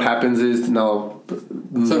 So what happens is now...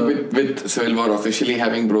 So with Civil War officially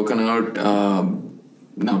having broken out,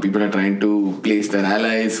 now people are trying to place their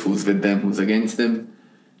allies, who's with them, who's against them.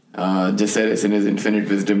 Jacaerys in his infinite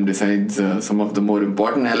wisdom decides some of the more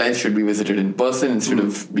important allies should be visited in person instead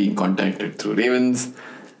of being contacted through ravens.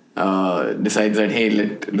 Decides that, hey,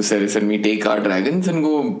 let Lucerys and me take our dragons and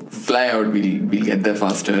go fly out. We'll get there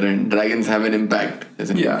faster, and dragons have an impact.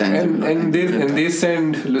 And they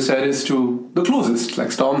send Lucerys to the closest.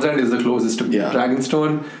 Like Storm's End is the closest to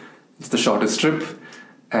Dragonstone. It's the shortest trip.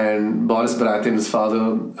 And Boris Baratheon's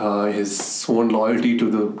father, his sworn loyalty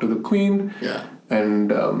to the queen. Yeah.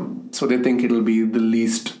 And so they think it'll be the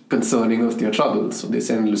least concerning of their troubles. So they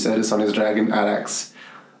send Lucerys on his dragon Arax.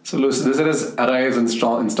 So Lucerys arrives in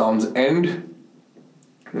Storm's End.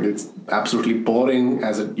 It's absolutely boring,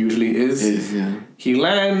 as it usually is. He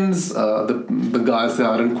lands. The guards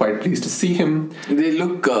aren't quite pleased to see him. They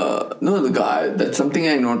look... the guard... That's something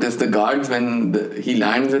I noticed. The guards, when he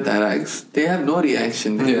lands with Arax, they have no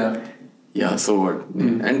reaction. Yeah, so what?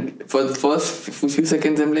 And for the first few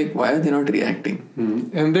seconds, I'm like, why are they not reacting?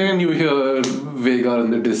 And then you hear Vhagar in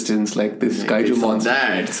the distance, like this kaiju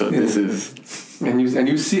monster. This is... And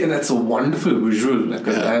you see, and that's a wonderful visual.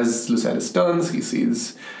 Because as Lucerys turns, he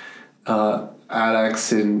sees Arax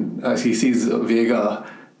he sees Vhagar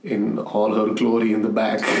in all her glory in the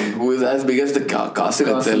back. Who is as big as the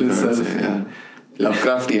castle itself.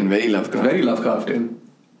 Lovecraftian, very Lovecraftian. Very Lovecraftian.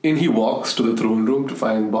 In he walks to the throne room to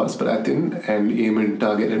find Boris Baratheon and Aemon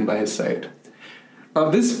Targaryen by his side. Now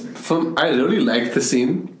this film, I really liked the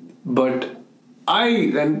scene, but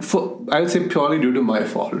I would say purely due to my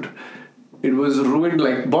fault. It was ruined,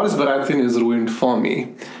 like Boris Baratheon is ruined for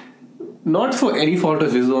me. Not for any fault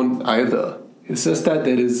of his own either. It's just that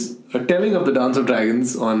there is a telling of the Dance of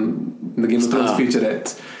Dragons on the Game of Thrones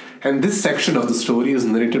featurettes. And this section of the story is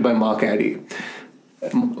narrated by Mark Addy,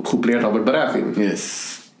 who played Robert Baratheon.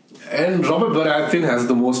 Yes. And Robert Baratheon has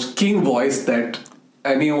the most king voice that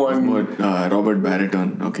anyone... Robert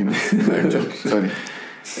Baratheon. Okay, no. Sorry.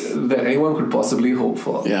 That anyone could possibly hope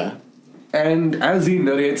for. Yeah. And as he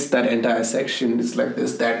narrates that entire section, it's like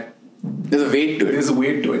there's a weight to it. There's a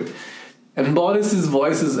weight to it. And Boris's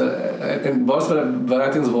voice is... and Boris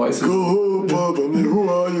Baratheon's voice is... Go home, Papa, man, who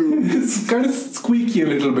are you? It's kind of squeaky a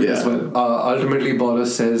little bit as well. Ultimately,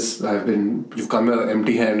 Boris says, you've come here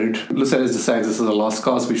empty-handed. Lucerys decides this is a lost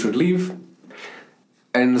cause, we should leave.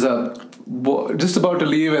 Ends up just about to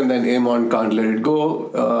leave, and then Aemon can't let it go.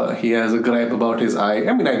 He has a gripe about his eye.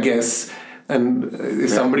 I mean, I guess... And if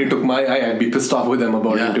somebody took my eye, I'd be pissed off with them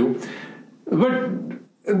about it too. But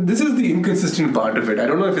this is the inconsistent part of it. I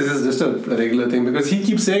don't know if this is just a regular thing, because he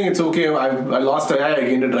keeps saying it's okay, I lost an eye, I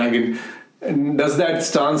gained a dragon. And does that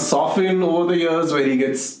stance soften over the years where he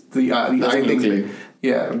gets the eye thing? Like.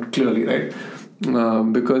 Yeah, clearly, right?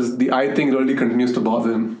 Because the eye thing really continues to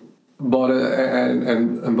bother him. And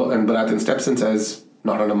Baratheon steps in and says,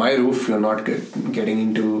 not under my roof, you're not getting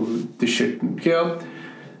into this shit here.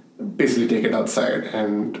 Basically take it outside,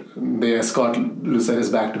 and they escort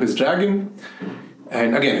Lucerys back to his dragon.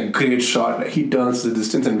 And again, a great shot. He turns to the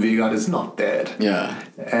distance and Vhagar is not there. Yeah.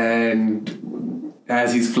 And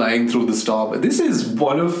as he's flying through the storm, this is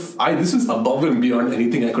above and beyond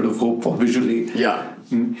anything I could have hoped for visually. Yeah.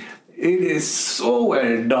 It is so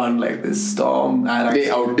well done, like this storm.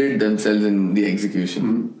 They outdid themselves in the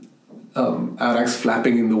execution. Arax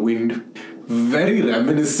flapping in the wind. Very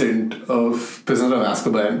reminiscent of Prisoner of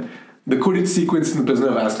Azkaban. The Quidditch sequence in the Prisoner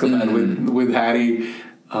of Azkaban with Harry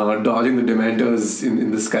dodging the Dementors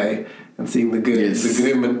in the sky and seeing the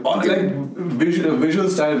Grim and all, like visual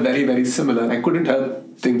style very, very similar. I couldn't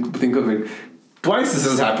help think of it. Twice this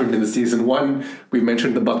has happened in the season. One, we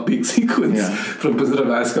mentioned the Buckbeak sequence from Prisoner of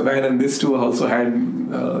Azkaban, and this too also had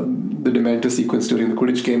the Dementor sequence during the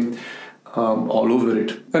Quidditch game. All over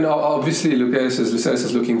it. And obviously Lucerys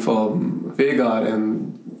is looking for Vhagar,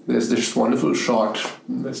 and there's this wonderful shot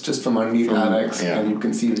that's just from underneath Arax, and you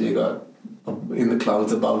can see Vhagar in the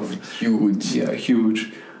clouds above. Huge. Yeah,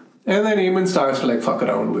 huge. And then Aemon starts to fuck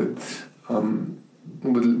around with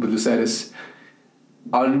Lucerys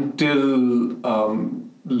until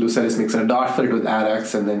Lucerys makes a dart fight with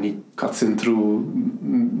Arax, and then he cuts in through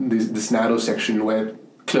this narrow section where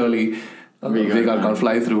clearly Vhagar can't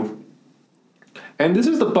fly through. And this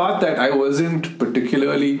is the part that I wasn't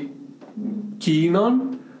particularly keen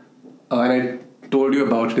on. And told you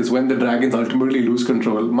about it is when the dragons ultimately lose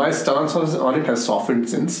control. My stance on it has softened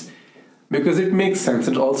since, because it makes sense.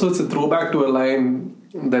 And also it's a throwback to a line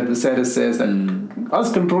that Viserys says that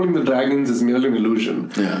us controlling the dragons is merely an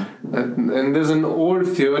illusion. Yeah. And there's an old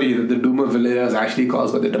theory that the doom of Valyria is actually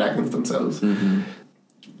caused by the dragons themselves. Mm-hmm.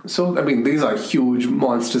 So, I mean, these are huge,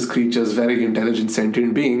 monstrous creatures, very intelligent,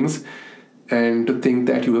 sentient beings. And to think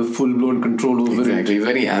that you have full-blown control over it. Exactly.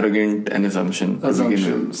 Very arrogant an assumption.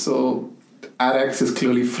 So, Arax is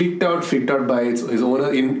clearly freaked out by his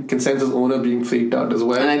owner, in consensus owner being freaked out as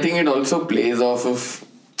well. And I think it also plays off of,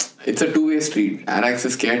 it's a two-way street. Arax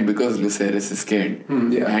is scared because Lucerys is scared.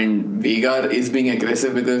 And Vhagar is being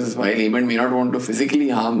aggressive because while Aemond may not want to physically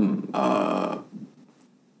harm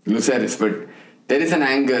Lucerys, but there is an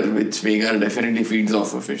anger which Vhagar definitely feeds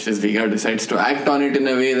off of, which is Vhagar decides to act on it in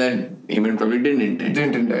a way that Aemond probably didn't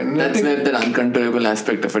intend. That's where the uncontrollable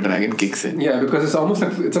aspect of a dragon kicks in. Yeah, because it's almost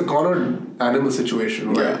like it's a cornered animal situation,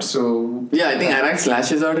 right? Yeah. So I think Arax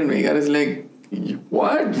lashes out and Vhagar is like,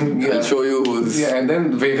 what? I'll show you who's... Yeah, and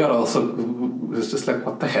then Vhagar also is just like,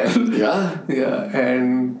 what the hell? Yeah.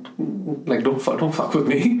 And like, don't fuck with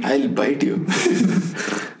me. I'll bite you.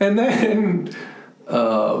 And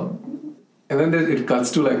then it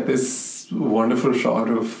cuts to like this wonderful shot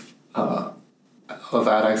of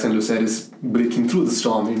Arax and Lucerys breaking through the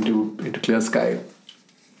storm into clear sky.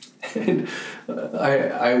 And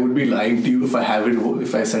I would be lying to you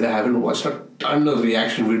if I said I haven't watched a ton of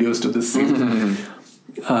reaction videos to this scene.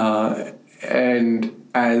 And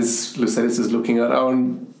as Lucerys is looking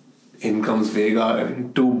around, in comes Vhagar and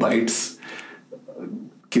in 2 bites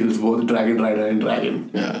kills both Dragon Rider and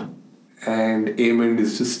Dragon. Yeah. And Aemond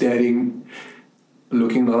is just staring,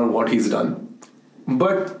 looking down on what he's done.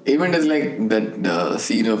 But Aemond is like that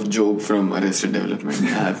scene of Job from Arrested Development.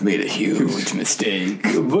 I've made a huge mistake.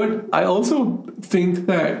 But I also think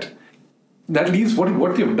that leaves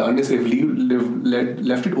what they've done is they've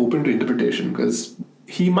left it open to interpretation, because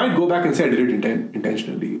he might go back and say I did it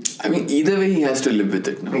intentionally. I mean, either way he has to live with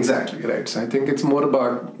it now. Exactly, right. So I think it's more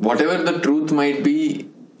about... Whatever the truth might be,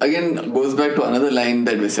 again, goes back to another line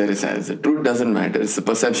that Viserys has. The truth doesn't matter. It's the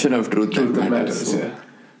perception of truth that matters. So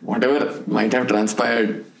whatever might have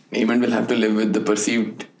transpired, Aemond will have to live with the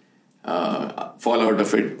perceived fallout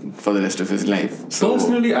of it for the rest of his life. So,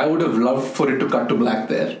 personally, I would have loved for it to cut to black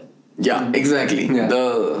there. Yeah, exactly.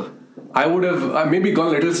 Yeah. I would have maybe gone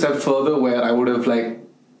a little step further, where I would have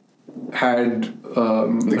had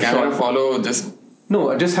the camera follow just...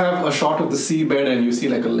 No, just have a shot of the seabed and you see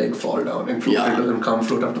like a leg fall down and float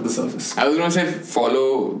up to the surface. I was going to say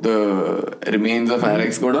follow the remains of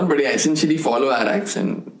Arax go down, but essentially follow Arax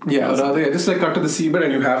and... Yeah, rather just cut to the seabed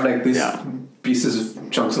and you have like these pieces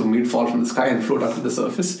of chunks of meat fall from the sky and float up to the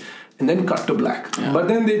surface, and then cut to black. Yeah. But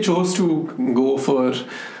then they chose to go for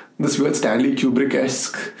this weird Stanley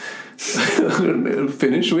Kubrick-esque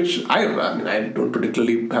finish, which I don't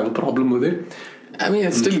particularly have a problem with it. I mean,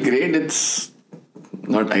 it's still great. It's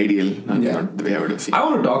not ideal. Not the way I would have seen. I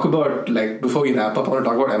want to talk about, before we wrap up, I want to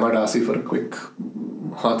talk about Emma Darcy for a quick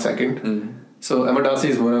hot second. So Emma Darcy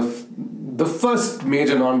is one of the first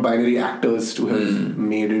major non-binary actors to have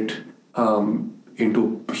made it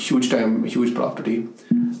into huge property.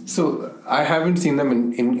 So I haven't seen them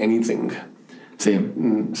in anything.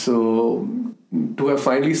 Same. So to have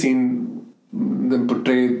finally seen them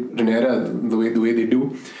portray Rhaenyra the way they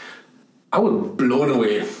do, I was blown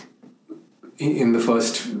away in that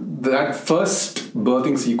first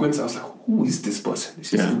birthing sequence. I was like, who is this person?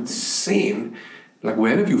 This is insane. Like,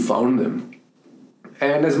 where have you found them?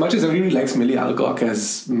 And as much as everybody likes Millie Alcock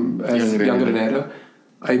as younger Rhaenyra,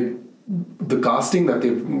 the casting that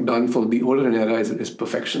they've done for the older Rhaenyra is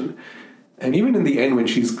perfection. And even in the end, when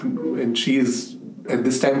she's at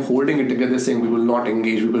this time holding it together, saying we will not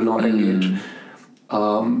engage,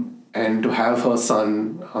 and to have her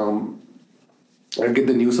son and get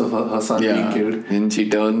the news of her son being killed, and she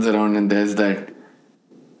turns around and there's that.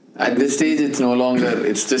 At this stage, it's no longer.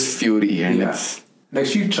 It's just fury, and it's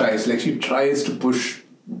she tries to push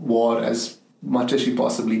war as much as she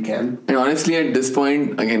possibly can. And honestly, at this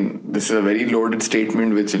point, again, this is a very loaded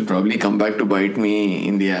statement which will probably come back to bite me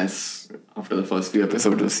in the ass after the first few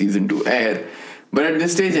episodes of season 2 air. But at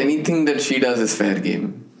this stage, anything that she does is fair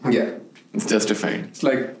game. Yeah. It's justified. It's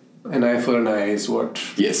like an eye for an eye is what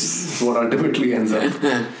ultimately ends up.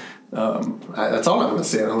 That's all I'm going to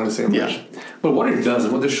say. I'm not going to say much. Yeah. But what it does,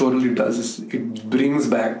 what the show really does, is it brings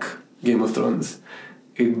back Game of Thrones.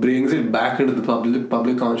 It brings it back into the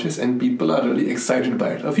public conscious, and people are really excited by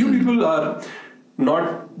it. A few people are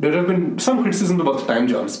not. There have been some criticism about the time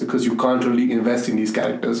jumps because you can't really invest in these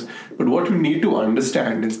characters. But what you need to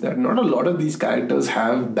understand is that not a lot of these characters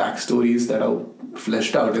have backstories that are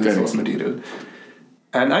fleshed out in the Correct. source material.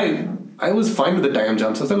 And I was fine with the time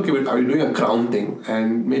jumps. I was like, okay, are we doing a crown thing?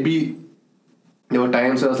 And maybe there were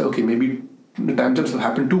times where I was like, okay, maybe the time jumps have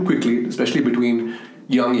happened too quickly, especially between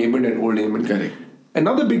young Aemond and old Aemond. Correct.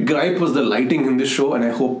 Another big gripe was the lighting in this show, and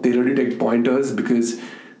I hope they really take pointers, because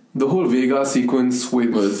the whole Vega sequence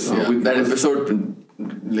with that episode,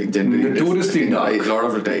 like, generally notoriously dark. A lot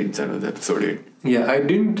of the tides out of episode 8. Yeah, I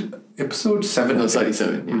didn't. Episode 7. No, sorry,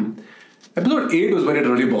 7. Yeah. Episode 8 was when it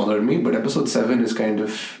really bothered me, but episode 7 is kind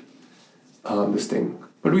of this thing.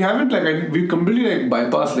 But we haven't, we completely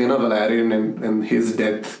bypassed Lena Valerian and his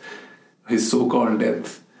death, his so-called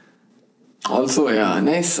death. Also, yeah, a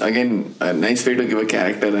nice way to give a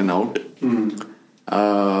character an out. It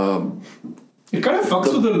kind of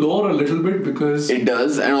fucks with the lore a little bit, because it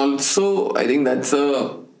does, and also I think that's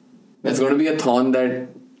going to be a thorn that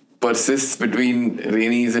persists between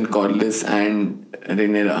Rhaenys and Corlys and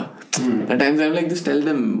Rhaenyra. At times I'm like, just tell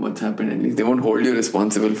them what's happened. At least they won't hold you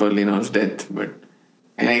responsible for Laenor's death.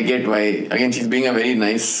 And I get why. Again, she's being a very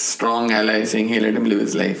nice, strong ally, saying, hey, let him live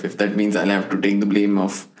his life. If that means I'll have to take the blame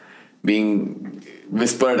of being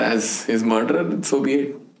whispered as his murderer, so be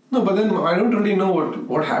it. No, but then I don't really know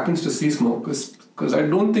what happens to Seasmoke, because I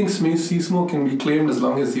don't think Seasmoke can be claimed as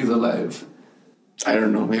long as he's alive. I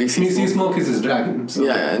don't know. Maybe Seasmoke is his dragon. So.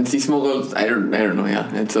 Yeah, and Seasmoke also, I don't know. Yeah,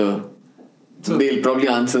 they'll probably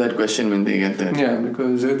answer that question when they get there. Yeah,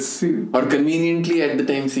 because it's... Or conveniently at the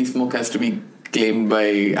time, Seasmoke has to be claimed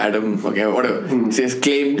by Adam. Okay, whatever. It says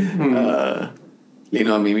claimed.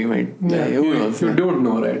 Maybe might. Yeah, who knows? You don't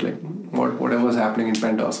know, right? Like whatever's happening in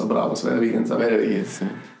Pentos or Bravos, wherever he ends up. Wherever he is.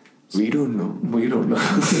 We don't know. We don't know.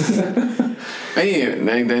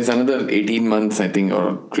 Anyway, there's another 18 months, I think,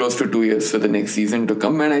 or close to 2 years for the next season to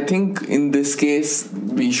come. And I think in this case,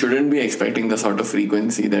 we shouldn't be expecting the sort of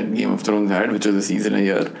frequency that Game of Thrones had, which was a season a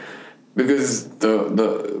year. Because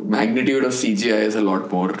the magnitude of CGI is a lot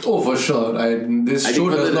more. Oh, for sure. I think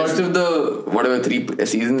for the rest of the, whatever, 3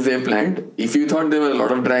 seasons they've planned, if you thought there were a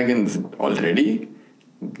lot of dragons already,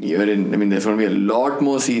 there's going to be a lot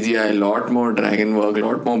more CGI, a lot more dragon work, a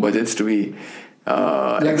lot more budgets to be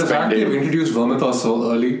expanded. The fact they've introduced Vermithor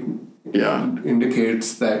so early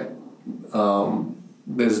indicates that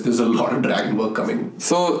there's a lot of dragon work coming.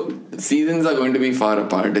 So seasons are going to be far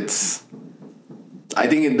apart. I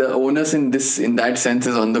think the onus in that sense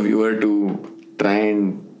is on the viewer to try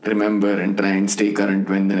and remember and try and stay current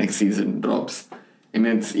when the next season drops.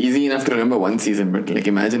 It's easy enough to remember one season, but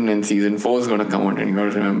imagine when season 4 is going to come out and you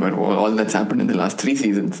got to remember all that's happened in the last 3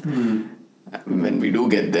 seasons. When we do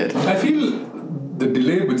get there, I feel the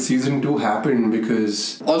delay with season 2 happened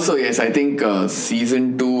because... Also, yes, I think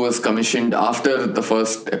season 2 was commissioned after the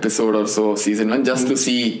first episode or so of season 1, just to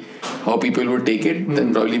see how people would take it.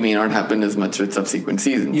 That probably may not happen as much with subsequent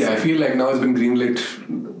seasons. Yeah, I feel like now it's been greenlit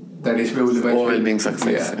that HBO will eventually... Overwhelming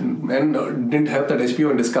success. Yeah. And didn't help that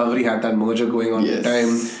HBO and Discovery had that merger going on at the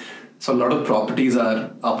time. So a lot of properties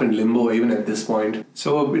are up in limbo even at this point.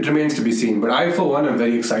 So it remains to be seen. But I, for one, am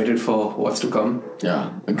very excited for what's to come.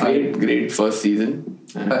 Yeah, a great first season.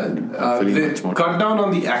 They cut down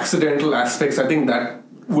on the accidental aspects. I think that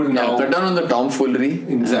will now... cut down on the tomfoolery.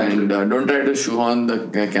 Exactly. And don't try to shoehorn the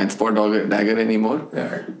cat's-paw dagger anymore.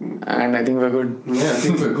 Yeah. And I think we're good. Yeah, I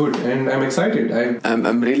think we're good. And I'm excited.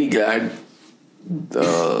 I'm really glad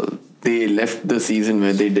they left the season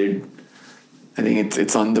where they did. I think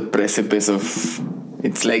it's on the precipice of...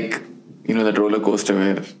 It's like, that roller coaster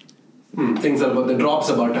where... the drop's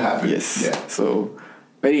about to happen. Yes. Yeah. So,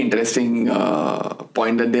 very interesting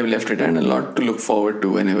point that they've left it, and a lot to look forward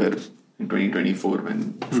to whenever in 2024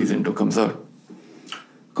 when season 2 comes out.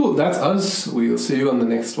 Cool, that's us. We'll see you on the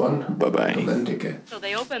next one. Bye-bye. Till then, take care. So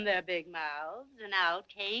they opened their big mouths, and out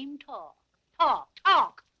came talk.